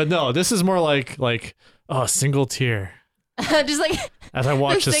 But no, this is more like a single tear Just like as I a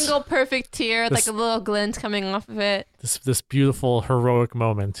watch this single perfect tear, with like a little glint coming off of it. this beautiful heroic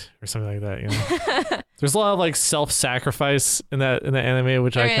moment or something like that. You know, there's a lot of like self-sacrifice in the anime,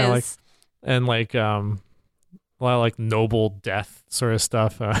 which I There kind of like, is. and like a lot of like noble death sort of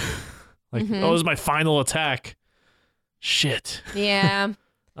stuff. Like, Mhm. oh, it was my final attack. Shit. Yeah.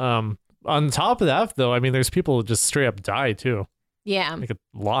 On top of that, though, I mean, there's people who just straight up die too. Yeah. Like a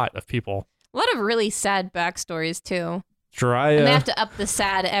lot of people. A lot of really sad backstories too. Jiraiya. And they have to up the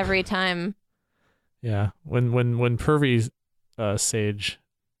sad every time. Yeah, when Pervy Sage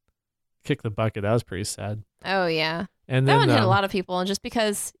kicked the bucket, that was pretty sad. Oh yeah. And That then one hit a lot of people just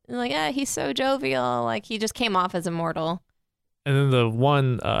because like, yeah, he's so jovial. Like he just came off as immortal. and then the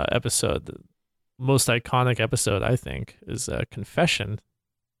one episode, the most iconic episode, I think, is Confession,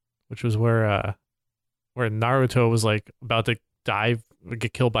 which was where Naruto was like about to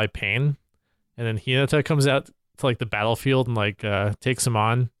get killed by pain, and then Hinata comes out to like the battlefield and like takes him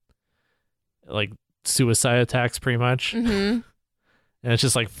on, like suicide attacks pretty much. Mm-hmm. And it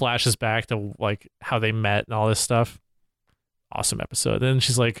just like flashes back to like how they met and all this stuff. Awesome episode. And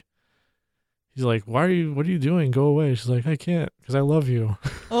he's like, what are you doing? Go away. She's like, I can't because I love you.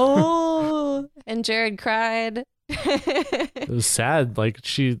 Oh, and Jared cried. It was sad. Like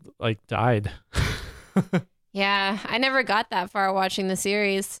she like died. Yeah, I never got that far watching the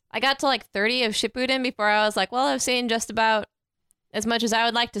series. I got to like 30 of Shippuden before I was like, well, I've seen just about as much as I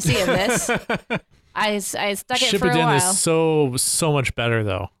would like to see of this. I stuck it for a Shippuden while. is so much better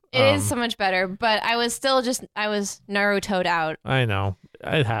though. It is so much better, but I was still I was Naruto'd out. I know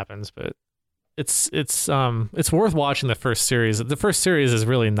it happens, but it's worth watching the first series. The first series is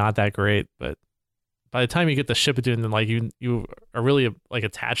really not that great, but by the time you get to Shippuden, then like you are really like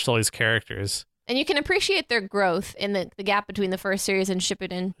attached to all these characters. And you can appreciate their growth in the gap between the first series and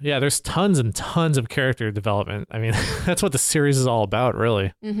Shippuden. Yeah, there's tons and tons of character development. I mean, that's what the series is all about,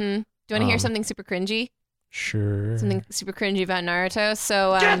 really. Mm-hmm. Do you want to hear something super cringy? Sure. Something super cringy about Naruto.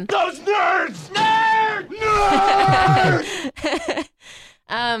 So, Get those nerds!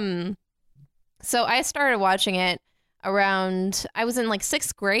 Nerds! So I started watching it around, I was in like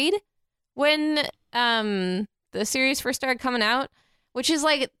 6th grade when the series first started coming out, which is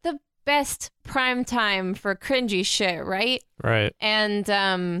like the best prime time for cringy shit, right? Right.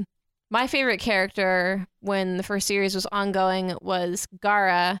 And my favorite character when the first series was ongoing was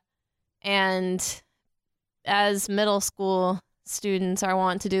Gaara. And as middle school students are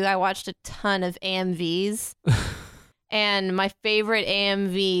wont to do, I watched a ton of AMVs. And my favorite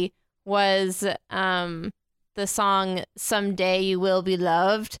AMV was the song "Someday You Will Be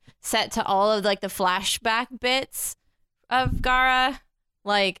Loved" set to all of like the flashback bits of Gaara.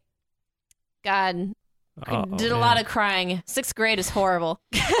 Like, God, I did a lot of crying. 6th grade is horrible.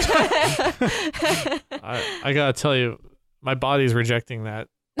 I gotta tell you, my body's rejecting that.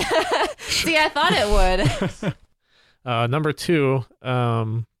 See, I thought it would. Number 2,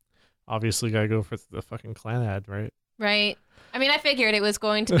 obviously gotta go for the fucking Clannad, right? Right. I mean, I figured it was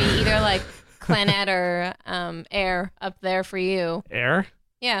going to be either like Clannad or Air up there for you. Air?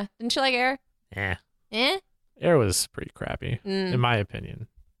 Yeah. Didn't you like Air? Eh. Eh? Air was pretty crappy, in my opinion.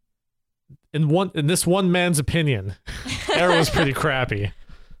 In this one man's opinion, Air was pretty crappy.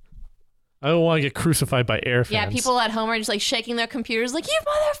 I don't want to get crucified by Air fans. Yeah, people at home are just like shaking their computers like, you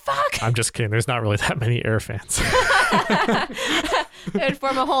motherfucker! I'm just kidding. There's not really that many Air fans. It would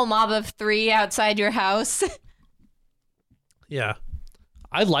form a whole mob of 3 outside your house. Yeah.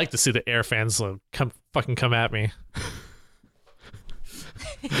 I'd like to see the Air fans come at me.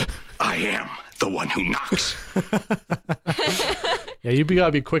 I am the one who knocks. Yeah, you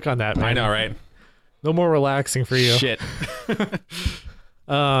gotta be quick on that, man. I know, right? No more relaxing for you. Shit.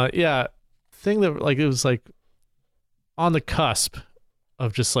 Yeah. Thing that like it was like on the cusp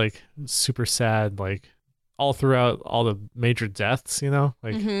of just like super sad, like all throughout all the major deaths, you know?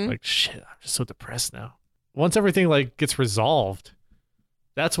 Like like shit, I'm just so depressed now. Once everything like gets resolved,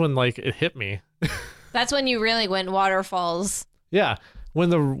 that's when like it hit me. That's when you really went waterfalls. Yeah.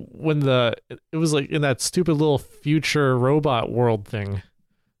 When it was like in that stupid little future robot world thing,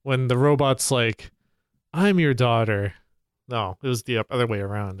 when the robot's like, I'm your daughter. No, it was the other way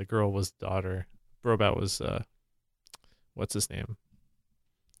around. The girl was daughter. Robot was what's his name?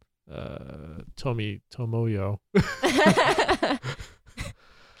 Tomoyo.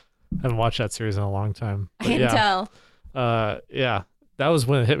 Haven't watched that series in a long time. I can tell. Yeah. That was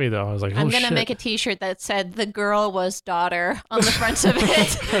when it hit me though. I was like, I'm oh, gonna shit. make a T-shirt that said "The girl was daughter" on the front of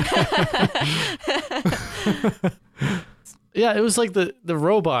it. Yeah, it was like the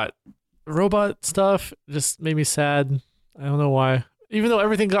robot stuff just made me sad. I don't know why. Even though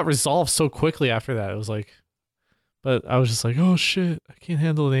everything got resolved so quickly after that, it was like, but I was just like, oh shit, I can't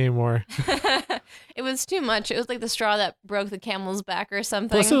handle it anymore. It was too much. It was like the straw that broke the camel's back or something.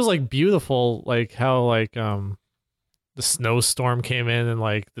 Plus, it was like beautiful, like how like the snowstorm came in and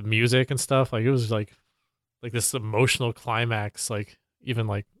like the music and stuff. Like it was like this emotional climax, like even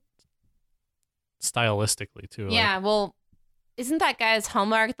like stylistically too. Yeah, well, isn't that guy's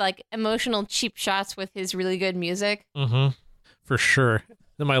hallmark like emotional cheap shots with his really good music? For sure.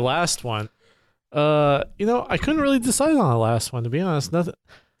 Then my last one, I couldn't really decide on the last one, to be honest. Nothing.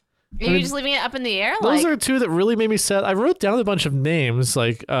 Are you just leaving it up in the air? Those are 2 that really made me sad. I wrote down a bunch of names.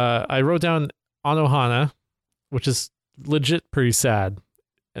 Like I wrote down Anohana, which is legit pretty sad,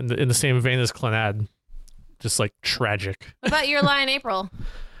 and in the same vein as Clannad, just like tragic. What about Your Lie in April?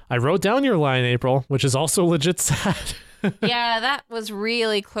 I wrote down Your Lie in April, which is also legit sad. Yeah, that was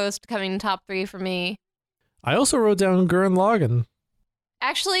really close to coming top 3 for me. I also wrote down Gurren Lagann.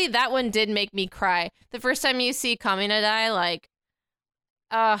 Actually, that one did make me cry. The first time you see Kamina die, like,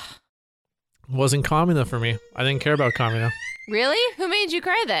 Wasn't Kamina for me. I didn't care about Kamina. Really? Who made you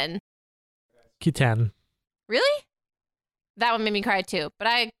cry then? Kitan. Really? That one made me cry too, but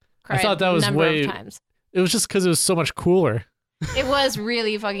I cried I thought that was a number of times. It was just because it was so much cooler. It was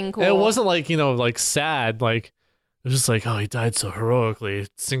really fucking cool. And it wasn't like, like sad. Like, it was just like, oh, he died so heroically.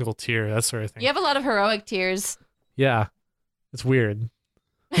 Single tear, that sort of thing. You have a lot of heroic tears. Yeah. It's weird.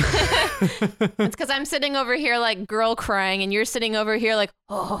 It's because I'm sitting over here like girl crying, and you're sitting over here like,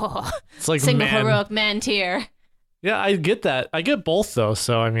 oh, it's like single man. heroic man tear. Yeah, I get that. I get both though.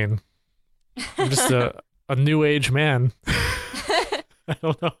 So I mean, I'm just a new age man. I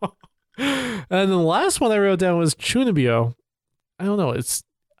don't know. And then the last one I wrote down was Chunibyo. I don't know.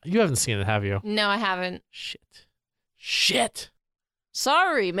 You haven't seen it, have you? No, I haven't. Shit.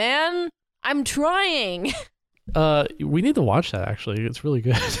 Sorry, man. I'm trying. We need to watch that actually. It's really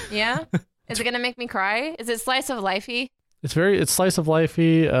good. Yeah? Is it gonna make me cry? Is it slice of lifey? It's slice of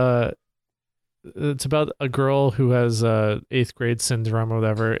lifey. It's about a girl who has 8th grade syndrome or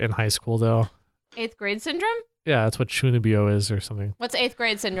whatever in high school though. 8th grade syndrome? Yeah, that's what Chunibyo is or something. What's 8th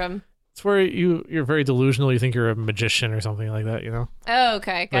grade syndrome? It's where you're very delusional. You think you're a magician or something like that, you know? Oh,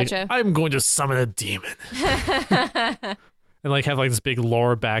 okay. Gotcha. Like, I'm going to summon a demon. And like have like this big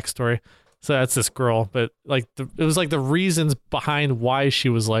lore backstory. So that's this girl, but like it was like the reasons behind why she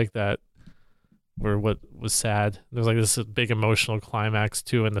was like that were what was sad. There's like this big emotional climax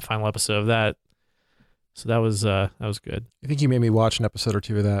too in the final episode of that. So that was good. I think you made me watch an episode or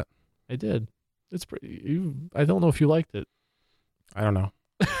 2 of that. I did. It's pretty. I don't know if you liked it. I don't know.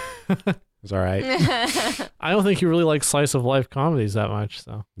 It's all right. I don't think you really like slice of life comedies that much,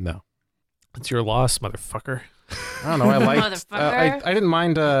 so No. it's your loss, motherfucker. I don't know. I liked. Motherfucker. I didn't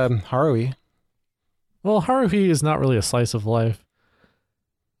mind Haruhi. Well, Haruhi is not really a slice of life.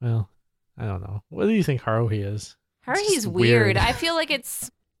 Well, I don't know. What do you think Haruhi is? Haruhi's just weird. weird. I feel like it's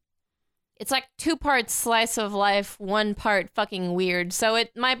like 2 parts slice of life, 1 part fucking weird. So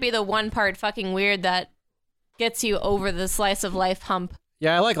it might be the 1 part fucking weird that gets you over the slice of life hump.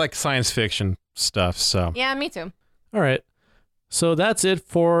 Yeah, I like science fiction stuff. So Yeah, me too. All right. So that's it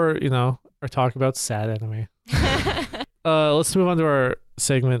for, our talk about sad anime. Let's move on to our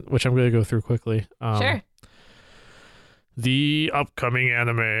segment, which I'm going to go through quickly. Sure. The upcoming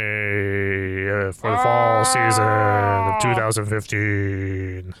anime for the fall season of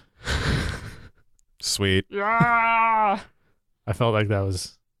 2015. sweet. Yeah. I felt like that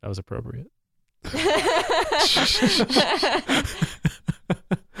was appropriate.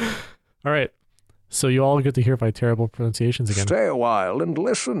 All right. So you all get to hear my terrible pronunciations again. Stay a while and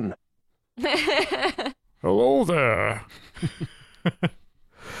listen. Hello there.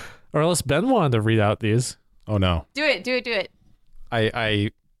 Or unless Ben wanted to read out these. Oh no. Do it.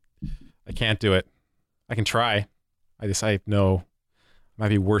 I can't do it. I can try. I know. Might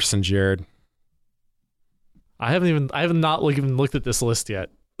be worse than Jared. I have not even looked at this list yet.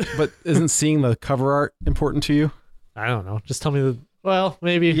 But isn't seeing the cover art important to you? I don't know. Just tell me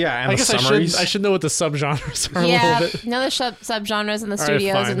maybe. Yeah, and I the guess summaries. I should know what the subgenres are a Yeah, little bit. know the subgenres and the All right,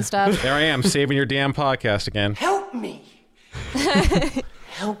 studios fine. and stuff. There I am, saving your damn podcast again. Help me.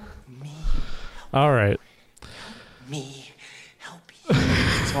 Help me. All right. Me. Help you.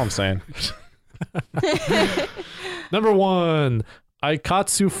 That's all I'm saying. Number 1,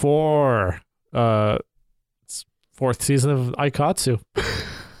 Aikatsu 4. It's 4th season of Aikatsu.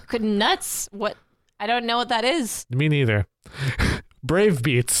 Could nuts. What? I don't know what that is. Me neither. Brave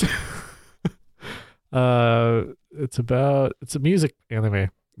Beats. It's a music anime.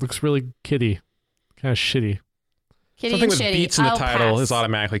 Looks really kiddie. Kind of shitty. Kitty Something and with shitty. beats in the I'll title pass. is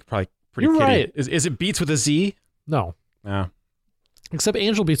automatically probably pretty You're kiddie. right. Is it beats with a Z? No. No. Except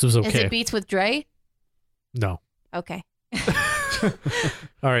Angel Beats was okay. Is it Beats with Dre? No. Okay.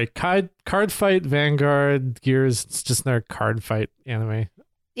 All right. Card Fight Vanguard Gears. It's just another card fight anime.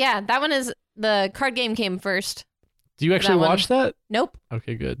 Yeah, that one is the card game came first. Do you actually That one. watch that? Nope.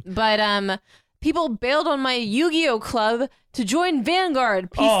 Okay, good. But people bailed on my Yu-Gi-Oh club to join Vanguard.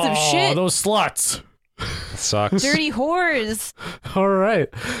 Pieces of shit. Those sluts. That sucks. Dirty whores. All right.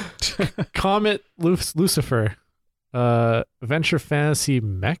 Comet Lucifer. Venture Fantasy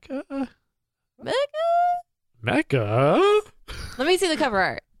Mecha? Mecha? Let me see the cover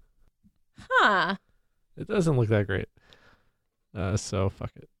art. Huh. It doesn't look that great. So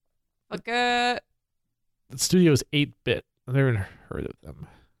fuck it. Okay. The studio's 8-bit. I've never even heard of them.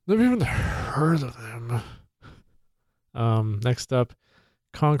 Next up,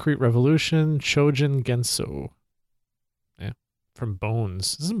 Concrete Revolution, Chojin Genso. Yeah. From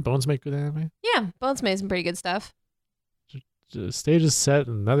Bones. Doesn't Bones make good anime? Yeah, Bones made some pretty good stuff. Stage is set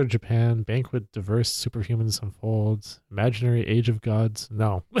in Nether Japan. Banquet diverse superhumans unfolds. Imaginary Age of Gods.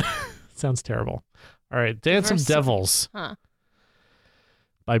 No. Sounds terrible. All right. Dance Diverse of Devils. Huh.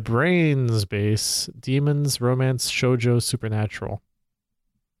 By Brains Base. Demons, Romance, Shoujo, Supernatural.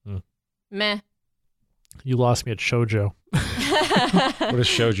 Meh. You lost me at Shoujo. What is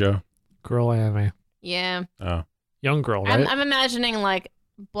shoujo? Girl anime. Yeah. Oh. Young girl, right? I'm imagining like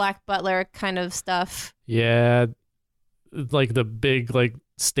Black Butler kind of stuff. Yeah. Like the big,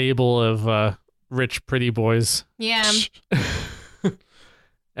 stable of rich, pretty boys. Yeah.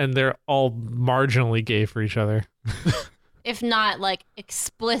 And they're all marginally gay for each other. If not like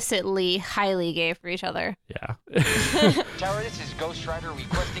explicitly highly gay for each other. Yeah. Tower, this is Ghost Rider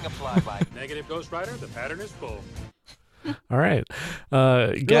requesting a flyby. Negative, Ghost Rider. The pattern is full. All right.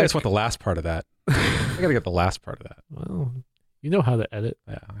 I just want the last part of that. I gotta get the last part of that. Well, you know how to edit.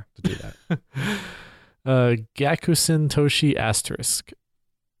 Yeah, I have to do that. Gakusen Toshi Asterisk.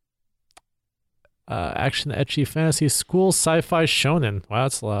 Action ecchi fantasy school sci-fi shonen. Wow,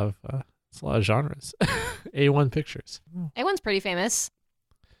 that's a lot of genres. A1 Pictures. A1's pretty famous.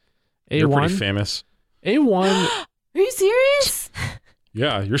 You're pretty A1. famous. A1. Are you serious?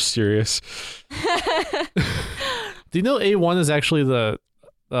 Yeah, you're serious. Do you know A1 is actually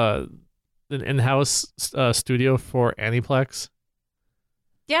an in-house studio for Aniplex?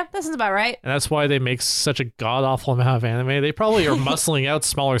 Yeah, that sounds about right. And that's why they make such a god-awful amount of anime. They probably are muscling out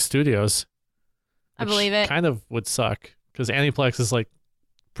smaller studios. I which believe it. Kind of would suck because Aniplex is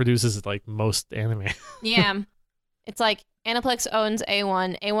produces most anime. Yeah. It's like Aniplex owns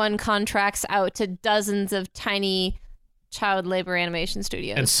A1. A1 contracts out to dozens of tiny child labor animation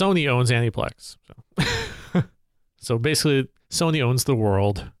studios. And Sony owns Aniplex. So, so basically, Sony owns the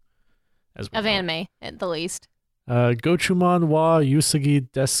world. As we of know. anime, at the least. Gochumon wa Usagi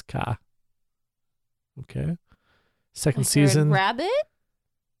desu ka? Okay. Second Like a season. Rabbit?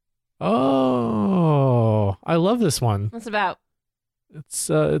 Oh, I love this one. What's it about? It's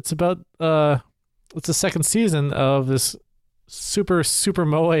about it's the second season of this super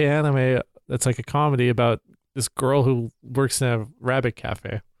moe anime that's like a comedy about this girl who works in a rabbit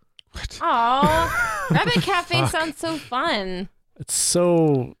cafe. Oh, Rabbit Cafe fuck? sounds so fun. It's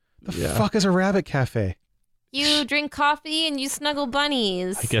so The fuck is a rabbit cafe? You drink coffee and you snuggle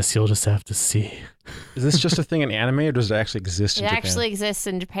bunnies. I guess you'll just have to see. Is this just a thing in anime, or does it actually exist in It Japan? actually exists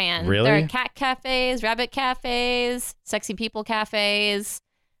in Japan. Really? There are cat cafes, rabbit cafes, sexy people cafes.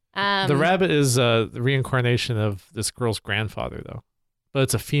 The rabbit is the reincarnation of this girl's grandfather, though, but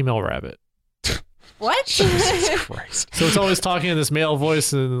it's a female rabbit. What? Jesus Christ. So it's always talking in this male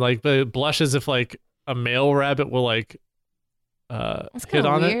voice, and like, but it blushes if like a male rabbit will like That's hit kind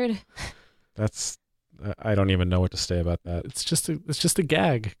of on weird. it. That's I don't even know what to say about that. It's just a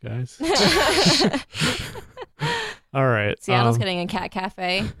gag, guys. All right. Seattle's getting a cat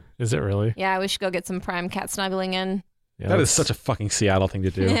cafe. Is it really? Yeah, we should go get some prime cat snuggling in. Yeah, That is such a fucking Seattle thing to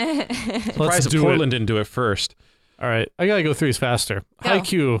do. Let's Surprised do Portland it. didn't do it first. All right. I gotta go through these faster. Go.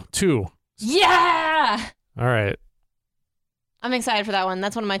 Haikyuu 2. Yeah! All right. I'm excited for that one.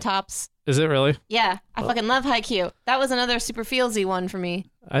 That's one of my tops. Is it really? Yeah, I fucking love Haikyuu. That was another super feelsy one for me.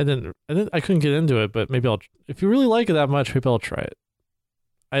 I couldn't get into it, but maybe if you really like it that much, maybe I'll try it.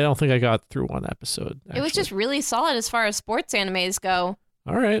 I don't think I got through one episode. It was actually. just really solid as far as sports animes go.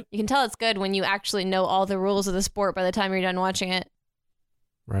 All right. You can tell it's good when you actually know all the rules of the sport by the time you're done watching it.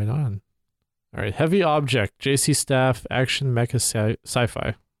 Right on. All right. Heavy Object, JC Staff, action mecha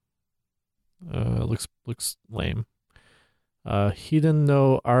sci-fi. Looks lame. Hiden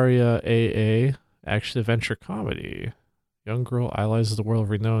no Aria AA, action adventure comedy. Young girl idolizes the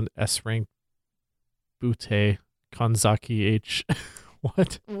world-renowned S-rank Butte Kanzaki H.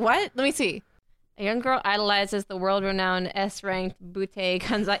 What? What? Let me see. A young girl idolizes the world-renowned S-ranked Butte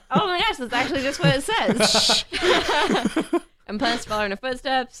Kanzaki. Oh my gosh, that's actually just what it says. And plans to follow in her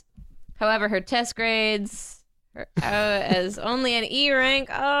footsteps. However, her test grades are as only an E rank.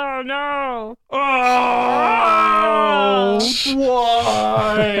 Oh no! Oh,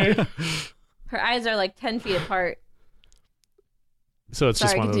 why? Her eyes are like 10 feet apart. So it's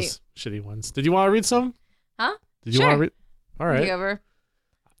just Sorry, one of those shitty ones. Did you want to read some? Huh? Did you Sure. want to read? All right. Take over.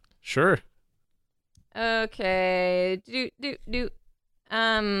 Sure. Okay.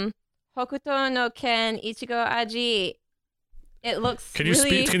 Hokuto no Ken Ichigo Aji. It looks Can you really...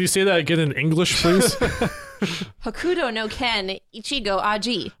 speak? Can you say that again in English, please? Hokuto no Ken Ichigo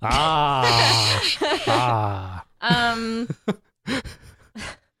Aji. Ah.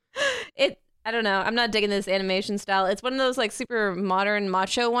 I don't know. I'm not digging this animation style. It's one of those like super modern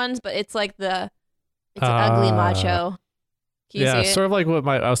macho ones, but it's like it's an ugly macho. Can you Yeah, see it? sort of like what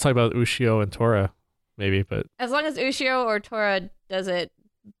I was talking about Ushio and Tora, maybe, but As long as Ushio or Tora does it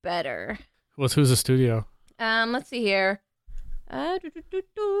better. who's the studio? Let's see here.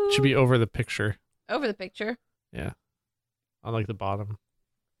 Should be over the picture. Over the picture. Yeah. On like the bottom.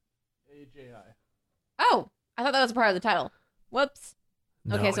 Oh, I thought that was a part of the title. Whoops.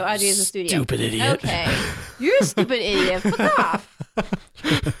 Okay, No, so Aji is a studio. stupid idiot. Okay. You're a stupid idiot. Fuck off.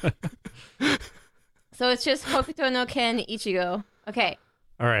 So it's just Hokuto no Ken Ichigo. Okay.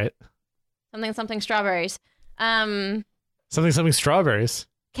 All right. Something strawberries. Something strawberries.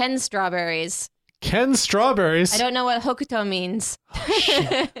 Ken strawberries. Ken strawberries. I don't know what Hokuto means.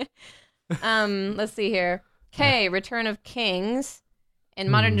 Let's see here. K, Return of Kings.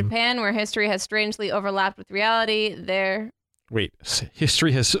 In modern Japan, where history has strangely overlapped with reality, Wait,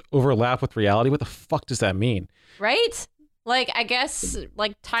 history has overlapped with reality? What the fuck does that mean? right? Like, I guess,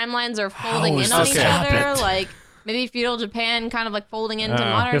 like, timelines are folding is in on this each other. happened? Like, maybe feudal Japan kind of like folding into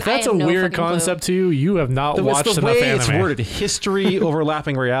modern. If that's I a have no weird fucking clue. concept to you, you have not watched It's the enough way anime. it's worded. History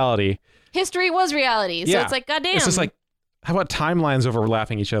overlapping reality. History was reality, so Yeah. it's like, goddamn. It's just like, how about timelines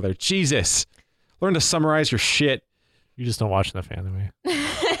overlapping each other? Jesus. Learn to summarize your shit. You just don't watch enough anime.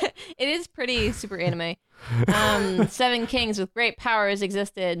 It is pretty super anime. 7 kings with great powers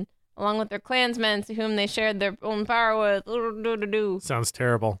existed, along with their clansmen to whom they shared their own power with. Sounds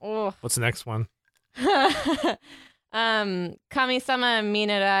terrible. Oh. What's the next one? Kami-sama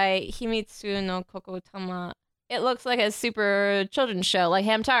Minarai Himitsu no Kokotama. It looks like a super children's show, like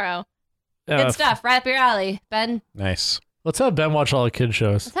Hamtaro. Good stuff, right up your alley, Ben. Nice. Let's have Ben watch all the kid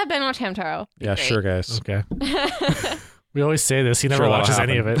shows. Let's have Ben watch Hamtaro. Yeah, sure, guys. Okay. We always say this. He never Sure, that'll watches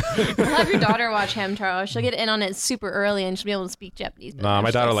any of it. I'll have your daughter watch Hamtaro. She'll get in on it super early and she'll be able to speak Japanese. Nah,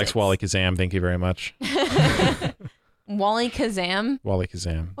 my daughter likes Wally Kazam. Thank you very much. Wally Kazam? Wally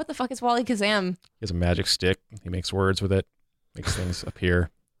Kazam. What the fuck is Wally Kazam? He has a magic stick. He makes words with it. Makes things appear.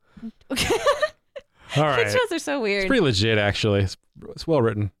 Okay. All right. Kids shows are so weird. It's pretty legit, actually. It's well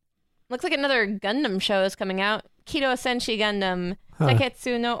written. Looks like another Gundam show is coming out. Kido Senshi Gundam. Huh.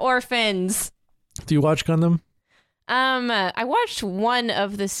 Teketsu no Orphans. Do you watch Gundam? I watched one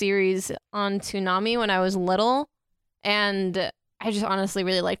of the series on Toonami when I was little, and I just honestly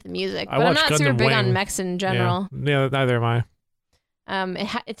really liked the music. I But I'm watched not super Gundam big on Wing. mechs in general. Yeah, neither am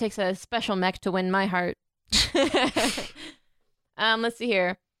I. It takes a special mech to win my heart. Let's see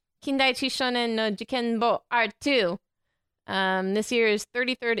here. Kindaichi Shonen no Jikenbo Art 2. This year's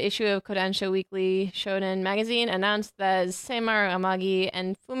 33rd issue of Kodansha Weekly Shonen magazine announced that Seimaru Amagi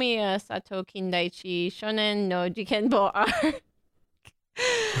and Fumiya Sato Kindaichi Shonen no Jikenbo Art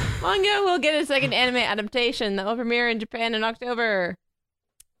manga will get a second anime adaptation that will premiere in Japan in October.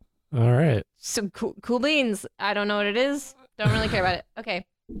 All right. So cool beans. I don't know what it is. Don't really care about it. Okay.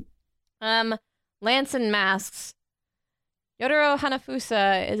 Lance and Masks. Yotaro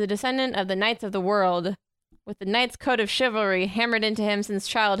Hanafusa is a descendant of the Knights of the World. With the Knight's code of chivalry hammered into him since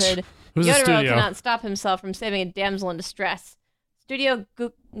childhood, Who's the Yotaro studio? cannot stop himself from saving a damsel in distress. Studio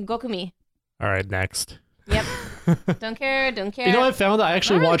Gokumi. All right, next. Yep. Don't care. You know what I found? I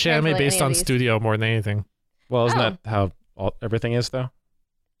actually Not really watch anime careful based any of on these. studio more than anything. Well, isn't Oh. that how everything is, though?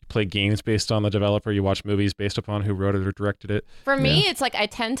 You play games based on the developer. You watch movies based upon who wrote it or directed it. For me, it's like I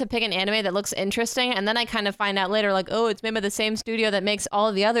tend to pick an anime that looks interesting, and then I kind of find out later, like, oh, it's made by the same studio that makes all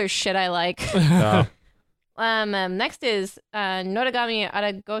of the other shit I like. Next is Noragami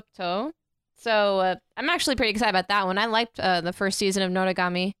Aragoto. So I'm actually pretty excited about that one. I liked the first season of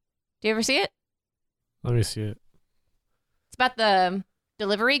Noragami. Do you ever see it? Let me see it. It's about the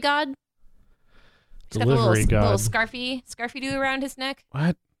delivery god. He's got Delivery the little god. scarfy do around his neck.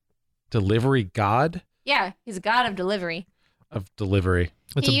 What? Delivery god Yeah, he's a god of delivery. of delivery.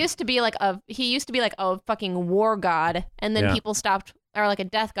 He used to be like a fucking war god, and then Yeah. people stopped, or like a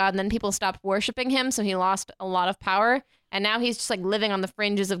death god, and then people stopped worshiping him, so he lost a lot of power. And now he's just like living on the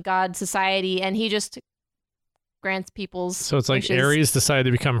fringes of god society, and he just grants people's So it's like wishes. Ares decided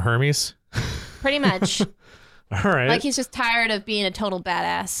to become Hermes. Pretty much. All right. Like he's just tired of being a total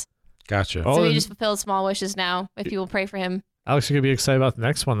badass. Gotcha. Oh, So he then- just fulfills small wishes now if people pray for him. Alex, you're gonna be excited about the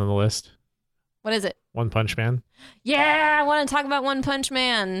next one on the list. What is it? One Punch Man. Yeah, I want to talk about One Punch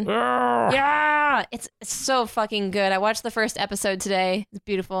Man. Yeah, it's so fucking good. I watched the first episode today. It's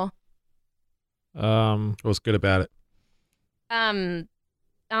beautiful. What was good about it?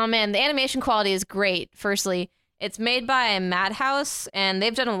 Oh man, the animation quality is great. Firstly, it's made by Madhouse, and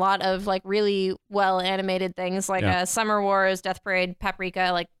they've done a lot of like really well animated things, like Yeah. Summer Wars, Death Parade,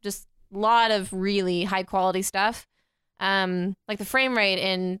 Paprika, like just a lot of really high quality stuff. Like the frame rate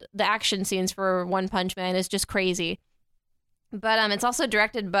in the action scenes for One Punch Man is just crazy. But it's also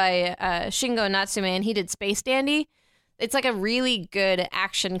directed by Shingo Natsume, and he did Space Dandy. It's like a really good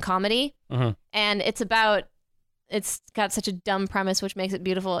action comedy, and it's got such a dumb premise, which makes it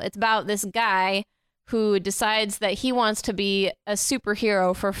beautiful. It's about this guy who decides that he wants to be a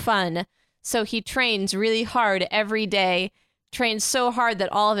superhero for fun, so he trains really hard every day. Trains so hard that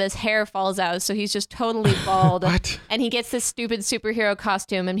all of his hair falls out, so he's just totally bald. What? And he gets this stupid superhero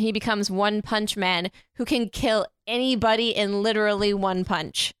costume, and he becomes One Punch Man, who can kill anybody in literally one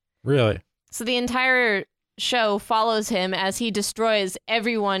punch. Really? So the entire show follows him as he destroys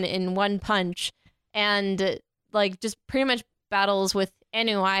everyone in one punch, and like just pretty much battles with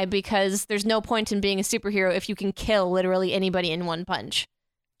Ennui because there's no point in being a superhero if you can kill literally anybody in one punch.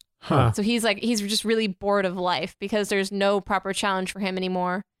 Huh. So he's just really bored of life because there's no proper challenge for him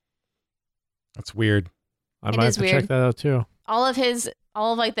anymore. That's weird. I It might have is to weird. check that out too. All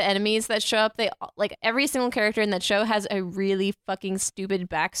of like the enemies that show up, they like every single character in that show has a really fucking stupid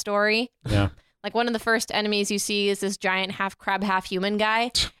backstory. Yeah. Like one of the first enemies you see is this giant half crab, half human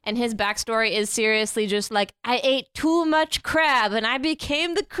guy. And his backstory is seriously just like, I ate too much crab and I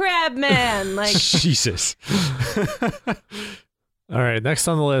became the crab man. Like, Jesus. All right, next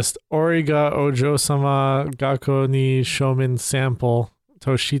on the list, Origa Ojo-sama Gakko ni Shomin Sample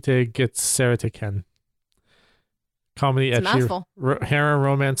Toshite gets Serateken. Comedy It's a ecchi mouthful. harem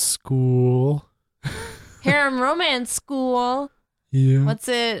romance school. harem romance school. Yeah. What's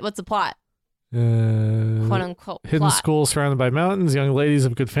the plot? Quote unquote Hidden plot. school surrounded by mountains. Young ladies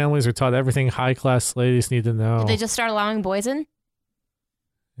of good families are taught everything high class ladies need to know. Did they just start allowing boys in?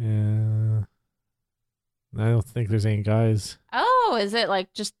 Yeah. I don't think there's any guys. Oh, is it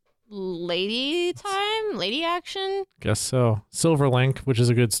like just lady action. Guess so. Silverlink, which is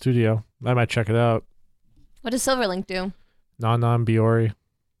a good studio. I might check it out. What does Silverlink do? Nanan Biori,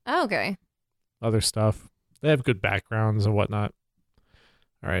 Oh, okay. other stuff. They have good backgrounds and whatnot.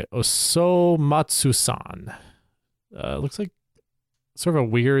 All right, Osomatsu-san. Looks like sort of a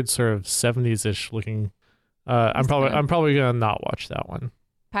weird, sort of 70s-ish looking. I'm probably gonna not watch that one.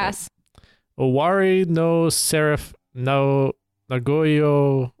 Pass. Owari no Seraph no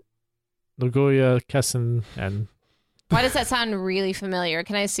Nagoya Kessen and Why does that sound really familiar?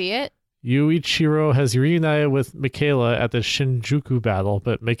 Can I see it? Yuichiro has reunited with Michaela at the Shinjuku battle,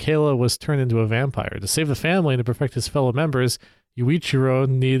 but Michaela was turned into a vampire. To save the family and to protect his fellow members, Yuichiro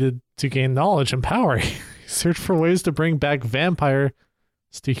needed to gain knowledge and power. He searched for ways to bring back vampires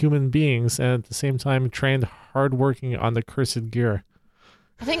to human beings and at the same time trained hardworking on the cursed gear.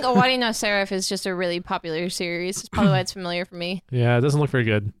 I think Owari no Seraph is just a really popular series. It's probably why it's familiar for me. Yeah, it doesn't look very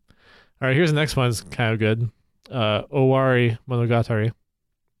good. All right, here's the next one. It's kind of good. Owari Monogatari.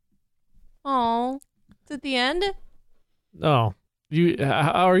 Oh, it's at the end? Oh,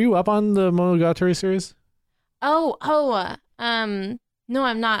 are you up on the Monogatari series? No, I'm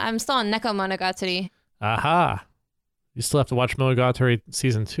not. I'm still on Neko Monogatari. Aha. You still have to watch Monogatari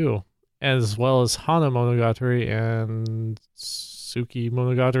season 2, as well as Hana Monogatari and Suki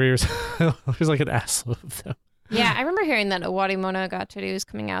Monogatari or something. There's like an assload of them. Yeah, I remember hearing that Owari Monogatari was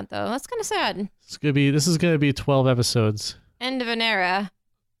coming out though. That's kind of sad. This is gonna be 12 episodes. End of an era.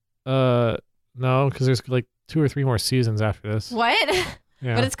 No, because there's like 2 or 3 more seasons after this. What?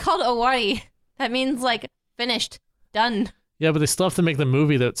 Yeah. But it's called Owari. That means like finished, done. Yeah, but they still have to make the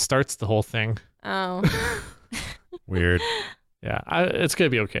movie that starts the whole thing. Oh. Weird. Yeah, it's gonna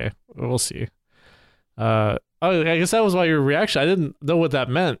be okay. We'll see. I guess that was why your reaction. I didn't know what that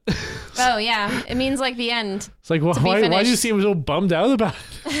meant. Oh yeah, it means like the end. It's like, why do you seem so bummed out about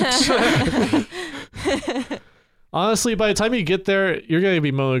it? Honestly, by the time you get there, you're gonna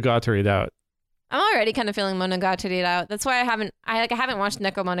be Monogatari'd out. I'm already kind of feeling Monogatari'd out. That's why I haven't watched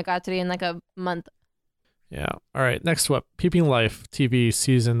Neko Monogatari in like a month. Yeah. All right. Next up, Peeping Life TV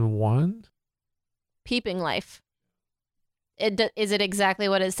season 1. Peeping Life. Is it exactly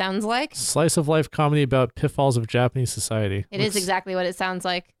what it sounds like? Slice of life comedy about pitfalls of Japanese society. It is exactly what it sounds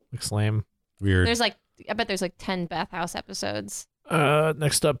like. Looks lame. Weird. I bet there's like 10 bathhouse episodes.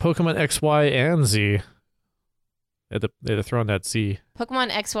 Next up, Pokemon X, Y, and Z. They had to throw in that Z. Pokemon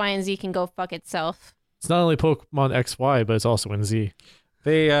X, Y, and Z can go fuck itself. It's not only Pokemon X, Y, but it's also in Z.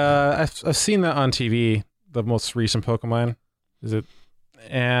 I've seen that on TV, the most recent Pokemon. Is it?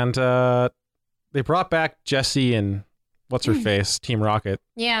 And they brought back Jessie and what's her face, Team Rocket.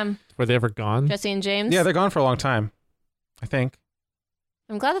 Yeah. Were they ever gone? Jesse and James. Yeah, they're gone for a long time, I think.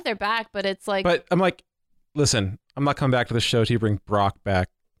 I'm glad that they're back, but it's like. But I'm like, listen, I'm not coming back to the show till you bring Brock back.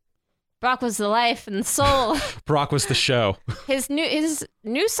 Brock was the life and the soul. Brock was the show. His new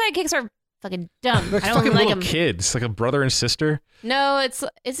sidekicks are fucking dumb. They're I don't fucking like little them. kids, like a brother and sister. No,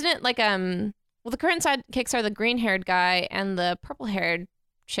 isn't it like well, the current sidekicks are the green-haired guy and the purple-haired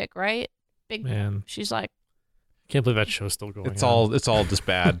chick, right? Big Man. She's like. Can't believe that show's still going. It's all just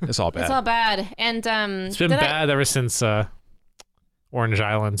bad. It's all bad. It's all bad. And it's been bad ever since Orange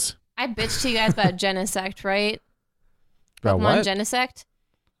Islands. I bitched to you guys about Genesect, right? About Pokemon what? Genesect.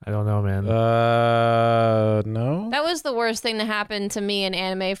 I don't know, man. No. That was the worst thing to happen to me in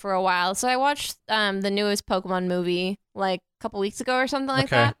anime for a while. So I watched the newest Pokemon movie like a couple weeks ago or something like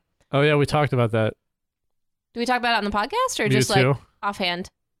that. Oh yeah, we talked about that. Do we talk about it on the podcast or Mewtwo. just like offhand?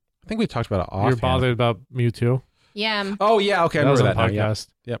 I think we talked about it offhand. You're bothered about Mewtwo. Yeah. Oh yeah, okay. I That was remember on that the now, yeah. podcast.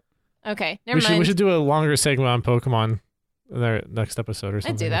 Yep. Okay, never mind. We should do a longer segment on Pokemon in our next episode or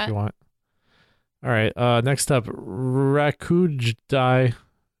something. I'd do that. If you want. All right. Next up, Rakudai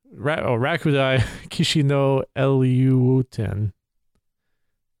Kishino Eliuten.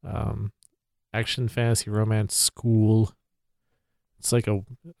 Action fantasy romance school. It's like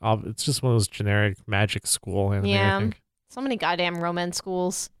it's just one of those generic magic school anime, I think. So many goddamn romance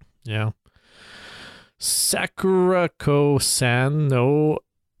schools. Yeah. Sakurako-san no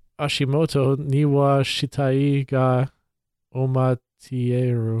Ashimoto niwa shitai ga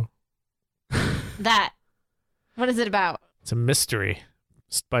omatieru. That. What is it about? It's a mystery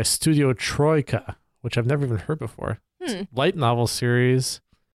by Studio Troika, which I've never even heard before. It's a light novel series.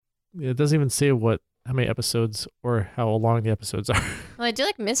 It doesn't even say how many episodes or how long the episodes are. Well, I do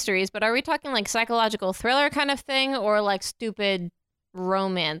like mysteries, but are we talking like psychological thriller kind of thing or like stupid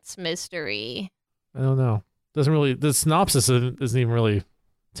romance mystery? I don't know. The synopsis isn't even really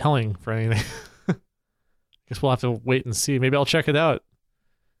telling for anything. Guess we'll have to wait and see. Maybe I'll check it out.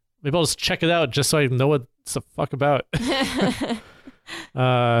 Maybe I'll just check it out just so I know what it's the fuck about.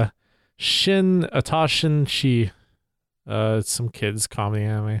 Shin Atashin Chi. It's some kids comedy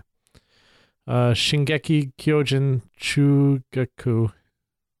anime. Shingeki Kyojin Chugaku,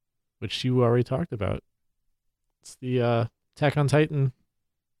 which you already talked about. It's the Attack on Titan.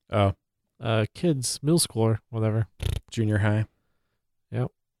 Oh, kids, middle schooler, whatever. junior high. Yep.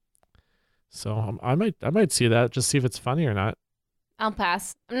 So I might see that, just see if it's funny or not. I'll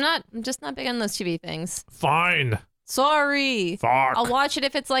pass. I'm just not big on those chibi things. Fine. Sorry. Fuck. I'll watch it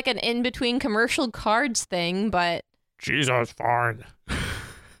if it's like an in-between commercial cards thing, but Jesus, fine.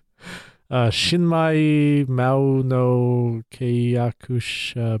 Shinmai Mao no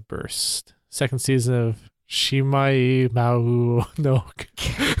Keiyakusha Burst. Second season of Shinmai Mao no.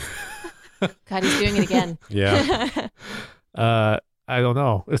 God, he's doing it again. Yeah. I don't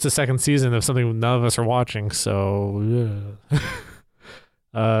know. It's the second season of something none of us are watching, so.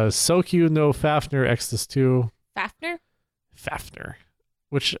 Sokyu no Fafner Exodus 2. Fafner,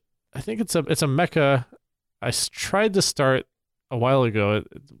 which I think it's a mecha. I tried to start a while ago. It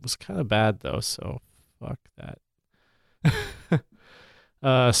was kind of bad though, so fuck that.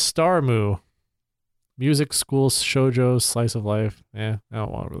 Starmu, music school shoujo slice of life. Yeah, I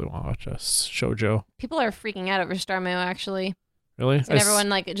don't really want to watch a shoujo. People are freaking out over Starmu, actually. Really? And everyone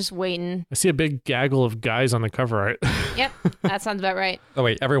like just waiting. I see a big gaggle of guys on the cover art. Yep, that sounds about right. Oh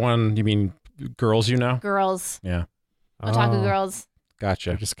wait, everyone? You mean girls? You know? Girls. Yeah. Otaku girls.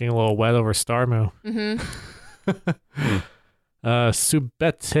 Gotcha. They're just getting a little wet over Starmu. Mm-hmm.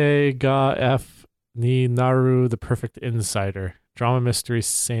 Subete ga F ni Naru, the perfect insider. Drama mystery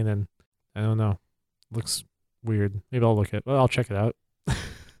seinen. I don't know. Looks weird. Maybe I'll look at. Well, I'll check it out.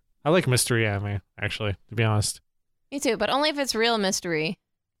 I like mystery anime, actually, to be honest. Me too, but only if it's real mystery.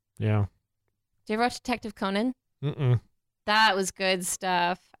 Yeah. Did you ever watch Detective Conan? Mm-mm. That was good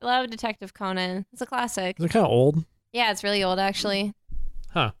stuff. I love Detective Conan. It's a classic. Is it kind of old? Yeah, it's really old, actually.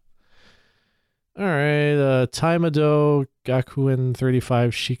 Huh. All right. Taimado Gakuen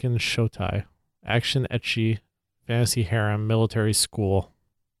 35 Shiken Shotai. Action ecchi fantasy harem military school.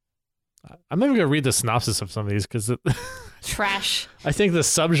 I'm not even going to read the synopsis of some of these because Trash. I think the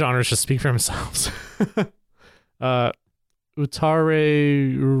subgenres should speak for themselves. Utare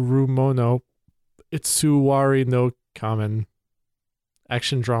Rumono Itsuwari no Kamen.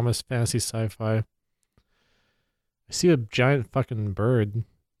 Action dramas, fantasy, sci-fi. I see a giant fucking bird.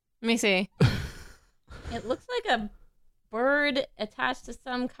 Let me see. It looks like a bird attached to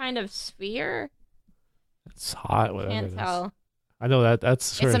some kind of sphere. It's hot, whatever. Can't it is. tell. I know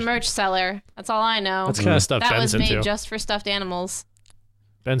that's It's a merch seller. That's all I know. That's kind of stuff that Ben's was made into. just for stuffed animals.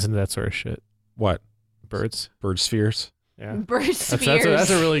 Ben's into that sort of shit. What? Birds. Bird spheres. Yeah. Bird That's spheres.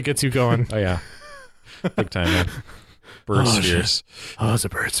 what really gets you going. Oh yeah. Big time, man. Bird Oh, spheres. Oh, it's a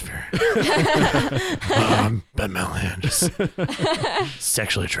bird sphere. I'm Ben Melhan, just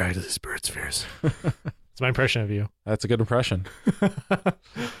sexually attracted to these bird spheres. It's my impression of you. That's a good impression. All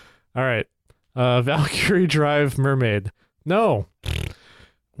right. Valkyrie Drive Mermaid. No.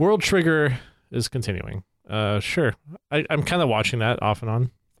 World Trigger is continuing. Sure. I'm kind of watching that off and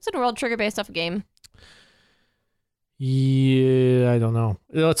on. Is it a World Trigger based off a game? Yeah, I don't know.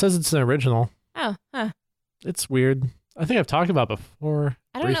 It says it's an original. Oh, huh. It's weird. I think I've talked about it before.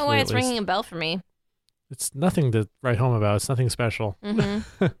 I don't know why briefly, it's at least. ringing a bell for me. It's nothing to write home about. It's nothing special.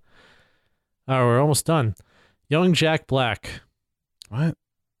 Mm-hmm. We're almost done. Young Jack Black. What?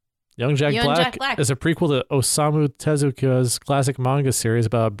 Young Jack Young Black Jack Black. is a prequel to Osamu Tezuka's classic manga series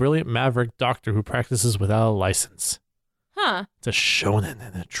about a brilliant maverick doctor who practices without a license. Huh. It's a shonen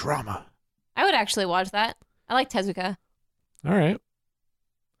and a drama. I would actually watch that. I like Tezuka. All right.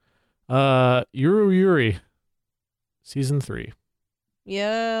 Yuru Yuri. Season 3.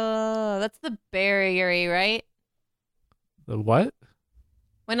 Yeah, that's the Bear Yuri, right? The what?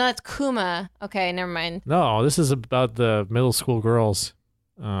 Well, no, that's Kuma. Okay, never mind. No, this is about the middle school girls.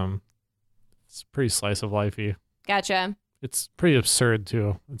 It's pretty slice of lifey. Gotcha. It's pretty absurd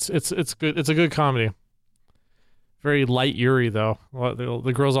too. It's good. It's a good comedy. Very light Yuri though.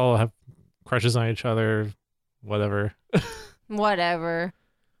 The girls all have crushes on each other. Whatever. Whatever.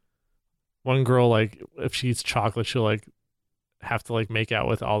 One girl, like, if she eats chocolate, she'll like have to like make out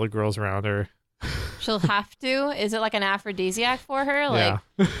with all the girls around her. She'll have to? Is it like an aphrodisiac for her? Like,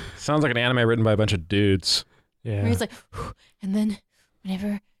 Yeah. Sounds like an anime written by a bunch of dudes. Yeah. where he's like, and then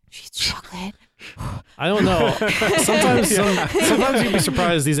whenever she eats chocolate. I don't know. Sometimes you'd be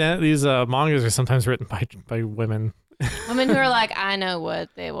surprised. These mangas are sometimes written by women. Women who are like, I know what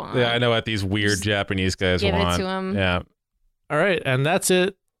they want. Yeah, I know what these weird Japanese guys give it want. to 'em. Yeah. All right, and that's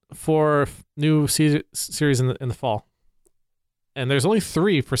it for new series in the fall. And there's only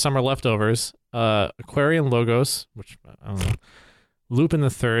 3 for summer leftovers. Aquarian Logos, which I don't know. Lupin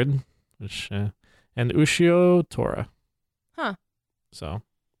the Third, which and Ushio Tora. Huh. So.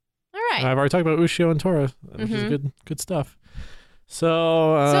 All right. I've already talked about Ushio and Tora, which is good stuff.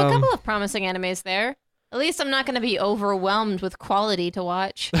 So a couple of promising animes there. At least I'm not going to be overwhelmed with quality to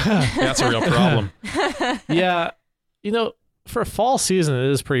watch. That's a real problem. Yeah, for fall season, it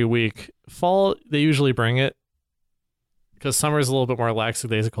is pretty weak. Fall, they usually bring it because summer is a little bit more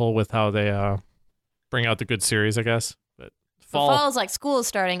lackadaisical with how they bring out the good series, I guess. But fall is like school is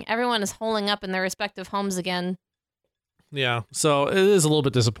starting. Everyone is holing up in their respective homes again. Yeah, so it is a little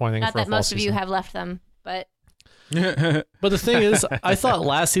bit disappointing. Not for that a fall most of you season. have left them, but But the thing is, I thought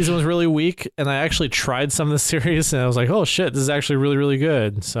last season was really weak, and I actually tried some of the series, and I was like, oh shit, this is actually really, really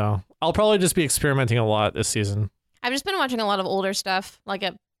good. So I'll probably just be experimenting a lot this season. I've just been watching a lot of older stuff. Like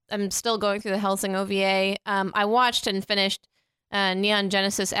I'm still going through the Hellsing OVA. I watched and finished Neon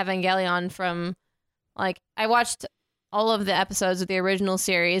Genesis Evangelion from, I watched all of the episodes of the original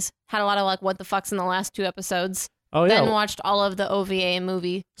series, had a lot of what the fuck's in the last 2 episodes. Oh yeah. Then watched all of the OVA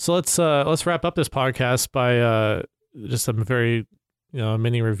movie. So let's wrap up this podcast by just a very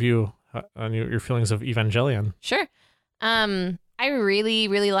mini review on your feelings of Evangelion. Sure. I really,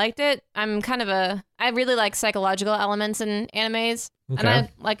 really liked it. I really like psychological elements in animes. Okay. And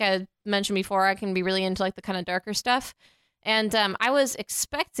like I mentioned before, I can be really into the kind of darker stuff. And I was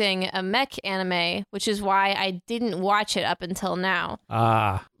expecting a mech anime, which is why I didn't watch it up until now.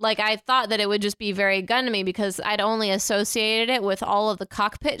 Ah. I thought that it would just be very Gundam-y because I'd only associated it with all of the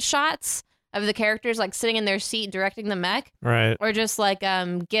cockpit shots of the characters sitting in their seat directing the mech. Right. Or just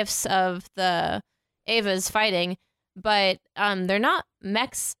gifs of the Evas fighting. But they're not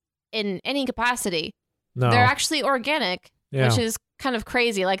mechs in any capacity. No. They're actually organic, Yeah. which is kind of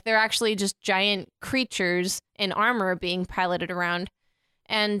crazy. They're actually just giant creatures in armor being piloted around.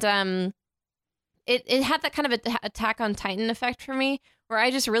 And it had that kind of Attack on Titan effect for me, where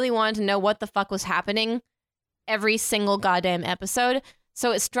I just really wanted to know what the fuck was happening every single goddamn episode.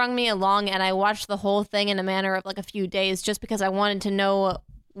 So it strung me along, and I watched the whole thing in a matter of a few days just because I wanted to know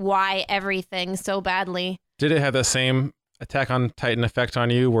why everything so badly. Did it have the same Attack on Titan effect on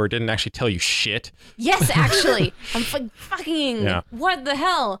you where it didn't actually tell you shit? Yes, actually. I'm fucking Yeah. What the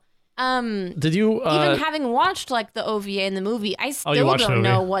hell? Did you even having watched the OVA and the movie, I still watched the don't movie.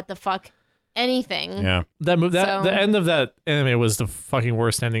 know what the fuck anything. Yeah. the end of that anime was the fucking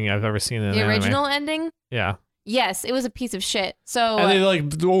worst ending I've ever seen in an The anime. original ending? Yeah. Yes, it was a piece of shit. So And they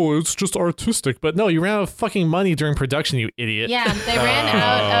it's just artistic. But no, you ran out of fucking money during production, you idiot. yeah, they ran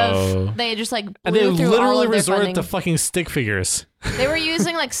out of. They just blew And they through all literally of their resorted funding. to fucking stick figures. They were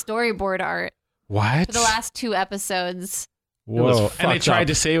using storyboard art What? for the last 2 episodes. Whoa. was And they fucked tried up.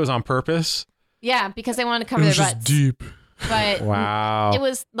 to say it was on purpose? Yeah, because they wanted to cover their butts. deep. But Wow. it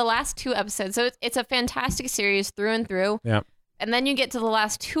was the last 2 episodes, so it's a fantastic series through and through. Yeah. And then you get to the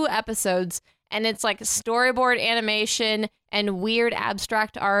last 2 episodes, and it's storyboard animation and weird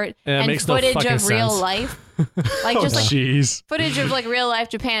abstract art Yeah, it and makes no footage fucking of real sense. life, Oh, just jeez. footage of real life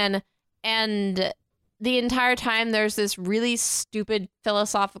Japan. And the entire time, there's this really stupid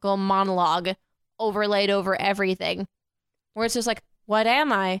philosophical monologue overlaid over everything, where it's just what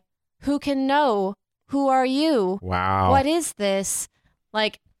am I? Who can know? Who are you? Wow. What is this?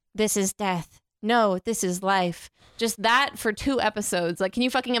 This is death. No, this is life. Just that for 2 episodes. Can you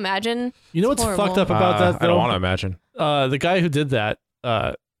fucking imagine? You know It's what's horrible. fucked up about that, though? I don't want to imagine. The guy who did that,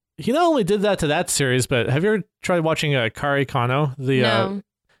 he not only did that to that series, but have you ever tried watching Kari Kano? No.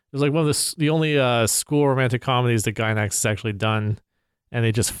 It was one of the only school romantic comedies that Gainax has actually done, and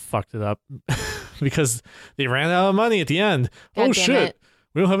they just fucked it up because they ran out of money at the end. God Oh damn shit, it.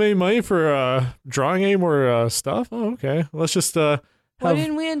 we don't have any money for drawing any more stuff. Oh okay, let's just Why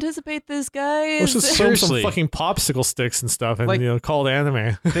didn't we anticipate this, guys? let's just film some Seriously. fucking popsicle sticks and stuff, and call it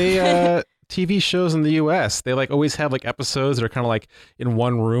anime. They TV shows in the US, they always have episodes that are kind of in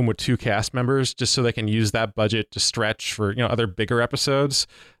one room with 2 cast members just so they can use that budget to stretch for other bigger episodes.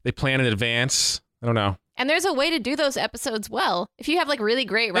 They plan in advance. I don't know. And there's a way to do those episodes well. If you have really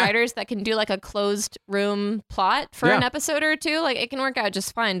great writers that can do a closed room plot for an Yeah. episode or 2, it can work out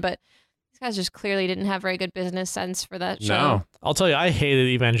just fine. But these guys just clearly didn't have very good business sense for that show. No. I'll tell you, I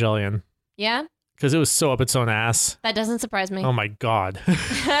hated Evangelion Yeah, because it was so up its own ass. that doesn't surprise me. Oh my god.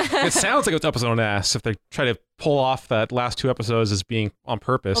 It sounds like it's up its own ass if they try to pull off that last 2 episodes as being on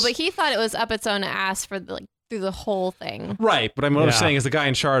purpose. Well, but he thought it was up its own ass for through the whole thing. Right, but what I'm Yeah. saying is the guy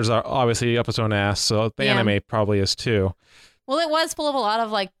in charge is obviously up his own ass, so the Yeah. anime probably is too. Well, it was full of a lot of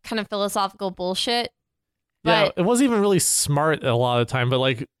kind of philosophical bullshit. Yeah, But it wasn't even really smart a lot of the time, but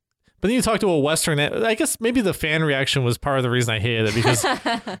But then you talk to a Western, I guess maybe the fan reaction was part of the reason I hated it, because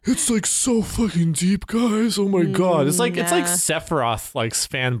it's like so fucking deep, guys. Oh my god, it's like Sephiroth likes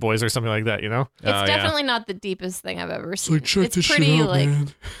fanboys or something like that, you know? It's definitely not the deepest thing I've ever seen. Like, check this pretty shit out, like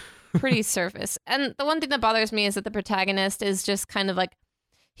man. pretty surface. And the one thing that bothers me is that the protagonist is just kind of like,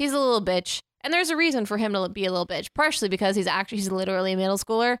 he's a little bitch, and there's a reason for him to be a little bitch. Partially because he's literally a middle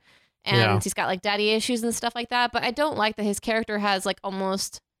schooler, and he's got like daddy issues and stuff like that. But I don't like that his character has like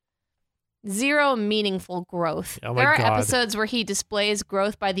almost zero meaningful growth. Oh there are God. episodes where he displays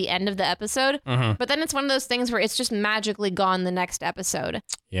growth by the end of the episode, but then it's one of those things where it's just magically gone the next episode.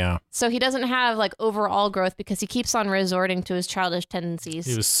 Yeah. So he doesn't have like overall growth because he keeps on resorting to his childish tendencies.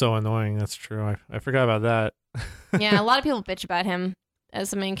 He was so annoying. That's true. I forgot about that. Yeah, a lot of people bitch about him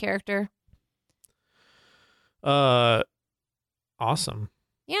as the main character. Awesome.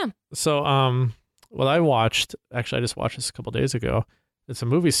 Yeah. So, what I watched, actually, I just watched this a couple days ago. It's a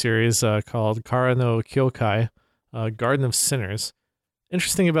movie series called Kara no Kyokai, Garden of Sinners.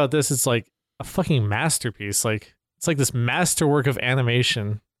 Interesting about this, it's like a fucking masterpiece. Like, it's like this masterwork of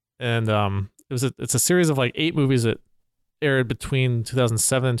animation, and it's a series of like 8 movies that aired between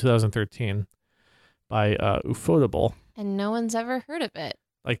 2007 and 2013 by Ufotable. And no one's ever heard of it.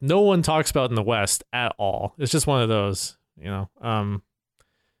 Like, no one talks about it in the West at all. It's just one of those, you know, one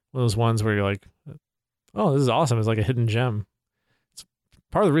of those ones where you're like, oh, this is awesome. It's like a hidden gem. It's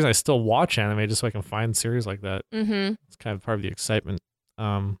part of the reason I still watch anime, just so I can find series like that. Mm-hmm. It's kind of part of the excitement.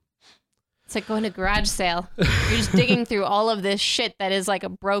 It's like going to garage sale. You're just digging through all of this shit that is like a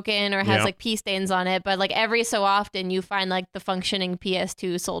broken or has like pee stains on it, but like every so often you find like the functioning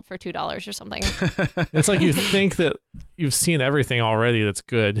PS2 sold for $2 or something. It's like you think that you've seen everything already that's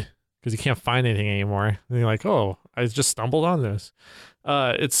good because you can't find anything anymore. And you're like, oh, I just stumbled on this.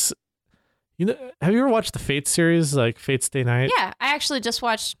 It's, you know, have you ever watched the Fate series, like Fate Stay Night? Yeah, I actually just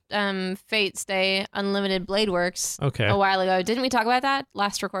watched Fate Stay Unlimited Blade Works a while ago. Didn't we talk about that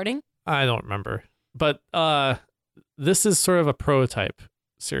last recording? I don't remember. But this is sort of a prototype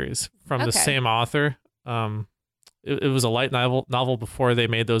series from the same author. It was a light novel before they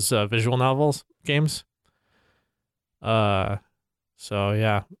made those visual novels games. So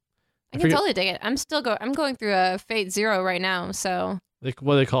yeah. I can totally dig it. I'm going through a Fate Zero right now, so like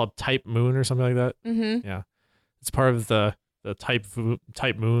what they call Type Moon or something like that. Mm-hmm. Yeah. It's part of the Type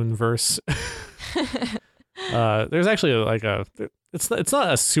Moon verse. There's actually like it's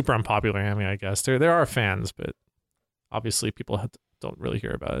not a super unpopular anime, I guess. There are fans, but obviously people don't really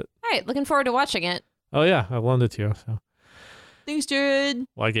hear about it. All right, looking forward to watching it. Oh yeah, I loaned it to you. So. Thanks, Jared.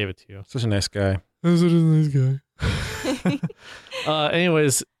 Well, I gave it to you. Such a nice guy. Such a nice guy.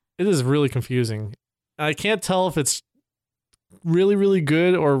 Anyways, it is really confusing. I can't tell if it's really, really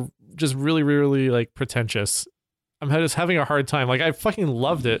good or just really, really like pretentious. I'm just having a hard time. Like, I fucking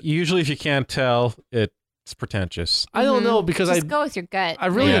loved it. Usually, if you can't tell, it's pretentious. I don't know because just go with your gut. I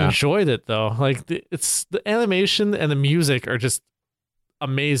really enjoyed it though. Like the animation and the music are just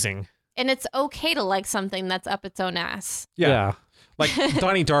amazing. And it's okay to like something that's up its own ass. Yeah. Like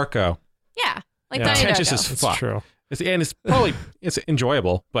Donnie Darko. Yeah. Like Donnie pretentious Darko. as fuck. It's true. It's probably it's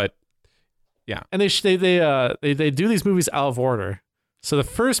enjoyable, but yeah. And they do these movies out of order. So the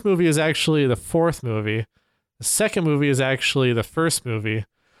first movie is actually the fourth movie. The second movie is actually the first movie.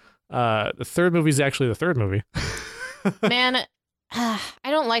 The third movie is actually the third movie. Man, I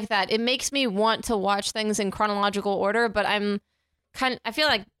don't like that. It makes me want to watch things in chronological order, but I feel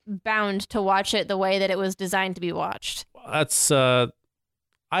like bound to watch it the way that it was designed to be watched. That's I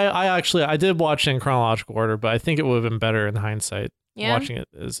did watch it in chronological order, but I think it would have been better in hindsight watching it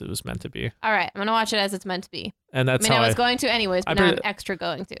as it was meant to be. All right, I'm gonna watch it as it's meant to be. And that's I was going to anyways, but now I'm extra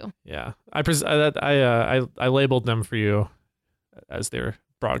going to. Yeah, I labeled them for you as they're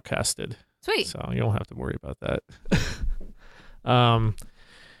broadcasted. Sweet. So you don't have to worry about that.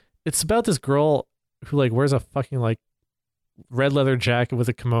 It's about this girl who like wears a fucking like red leather jacket with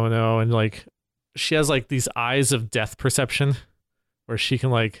a kimono, and like she has like these eyes of death perception where she can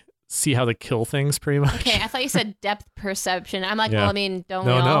like see how to kill things pretty much. Okay, I thought you said depth perception. I'm like, Yeah. well, I mean, don't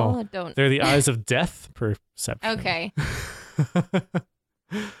No, we all? no. Don't. They're the eyes of death perception. Okay.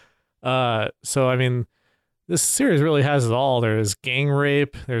 So I mean, this series really has it all. There's gang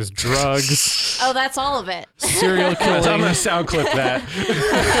rape, there's drugs, Oh, that's all of it. serial killing. I'm gonna sound clip that.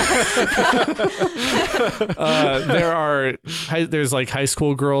 There's like high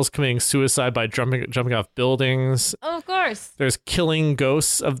school girls committing suicide by jumping off buildings. Oh, of course. There's killing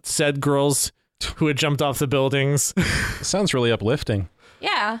ghosts of said girls who had jumped off the buildings. Sounds really uplifting.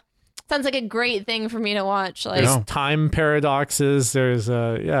 Yeah. Sounds like a great thing for me to watch. Like, There's time paradoxes. There's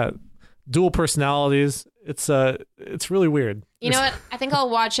dual personalities. It's really weird. You know what? I think I'll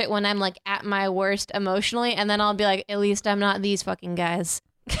watch it when I'm like at my worst emotionally, and then I'll be like, at least I'm not these fucking guys.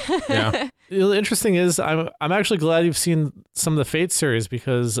 Yeah. The interesting is I'm actually glad you've seen some of the Fate series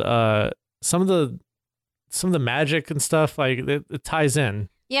because some of the magic and stuff like it ties in.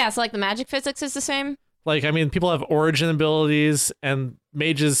 Yeah, so like the magic physics is the same. Like, I mean, people have origin abilities, and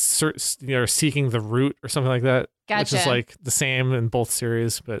mages are seeking the root or something like that, which is Gotcha. like the same in both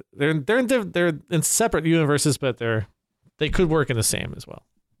series. But they're in separate universes, but they could work in the same as well.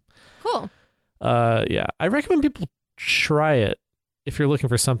 Cool. Yeah, I recommend people try it if you're looking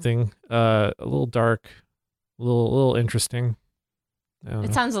for something a little dark, a little interesting. I don't It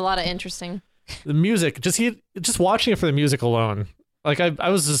know. sounds a lot of interesting. The music, just watching it for the music alone. Like I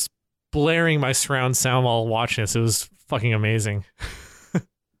was just blaring my surround sound while watching this. It was fucking amazing.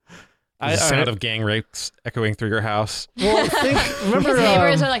 The sound of gang rapes echoing through your house. Well, remember His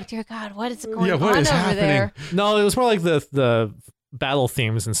neighbors are like, dear God, what is going what on is over happening? there? No, it was more like the battle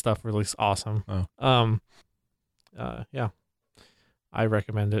themes and stuff were like awesome. Oh. Yeah, I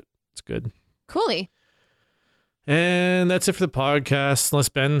recommend it. It's good. Coolly. And that's it for the podcast. Unless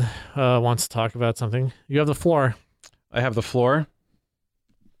Ben wants to talk about something, you have the floor. I have the floor.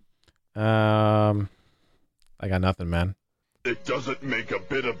 I got nothing, man. It doesn't make a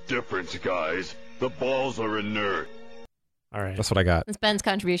bit of difference, guys. The balls are inert. All right, That's what I got. That's Ben's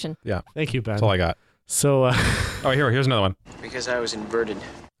contribution. Yeah, thank you, Ben. that's all I got. So, Oh, here's another one. Because I was inverted.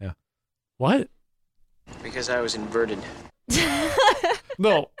 what? Because I was inverted.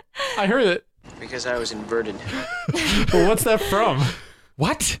 No, I heard it. Because I was inverted. Well, what's that from?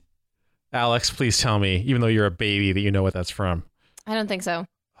 What? Alex, please tell me, even though you're a baby, that you know what that's from. I don't think so.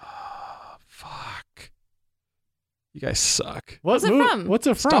 Fuck. You guys suck. What's it from? What's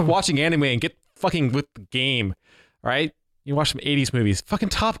it from? Stop watching anime and get fucking with the game. All right? You watch some 80s movies. Fucking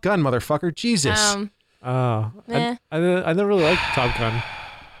Top Gun, motherfucker. Jesus. Oh, Eh. I never really liked Top Gun.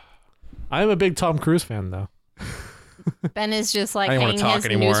 I'm a big Tom Cruise fan, though. Ben is just like I don't wanna hanging talk his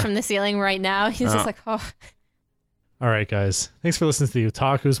anymore. news from the ceiling right now. He's No. just like, oh. All right, guys. Thanks for listening to the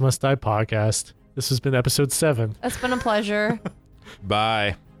Otakus Must Die podcast. This has been episode 7. It's been a pleasure.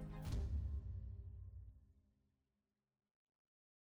 Bye.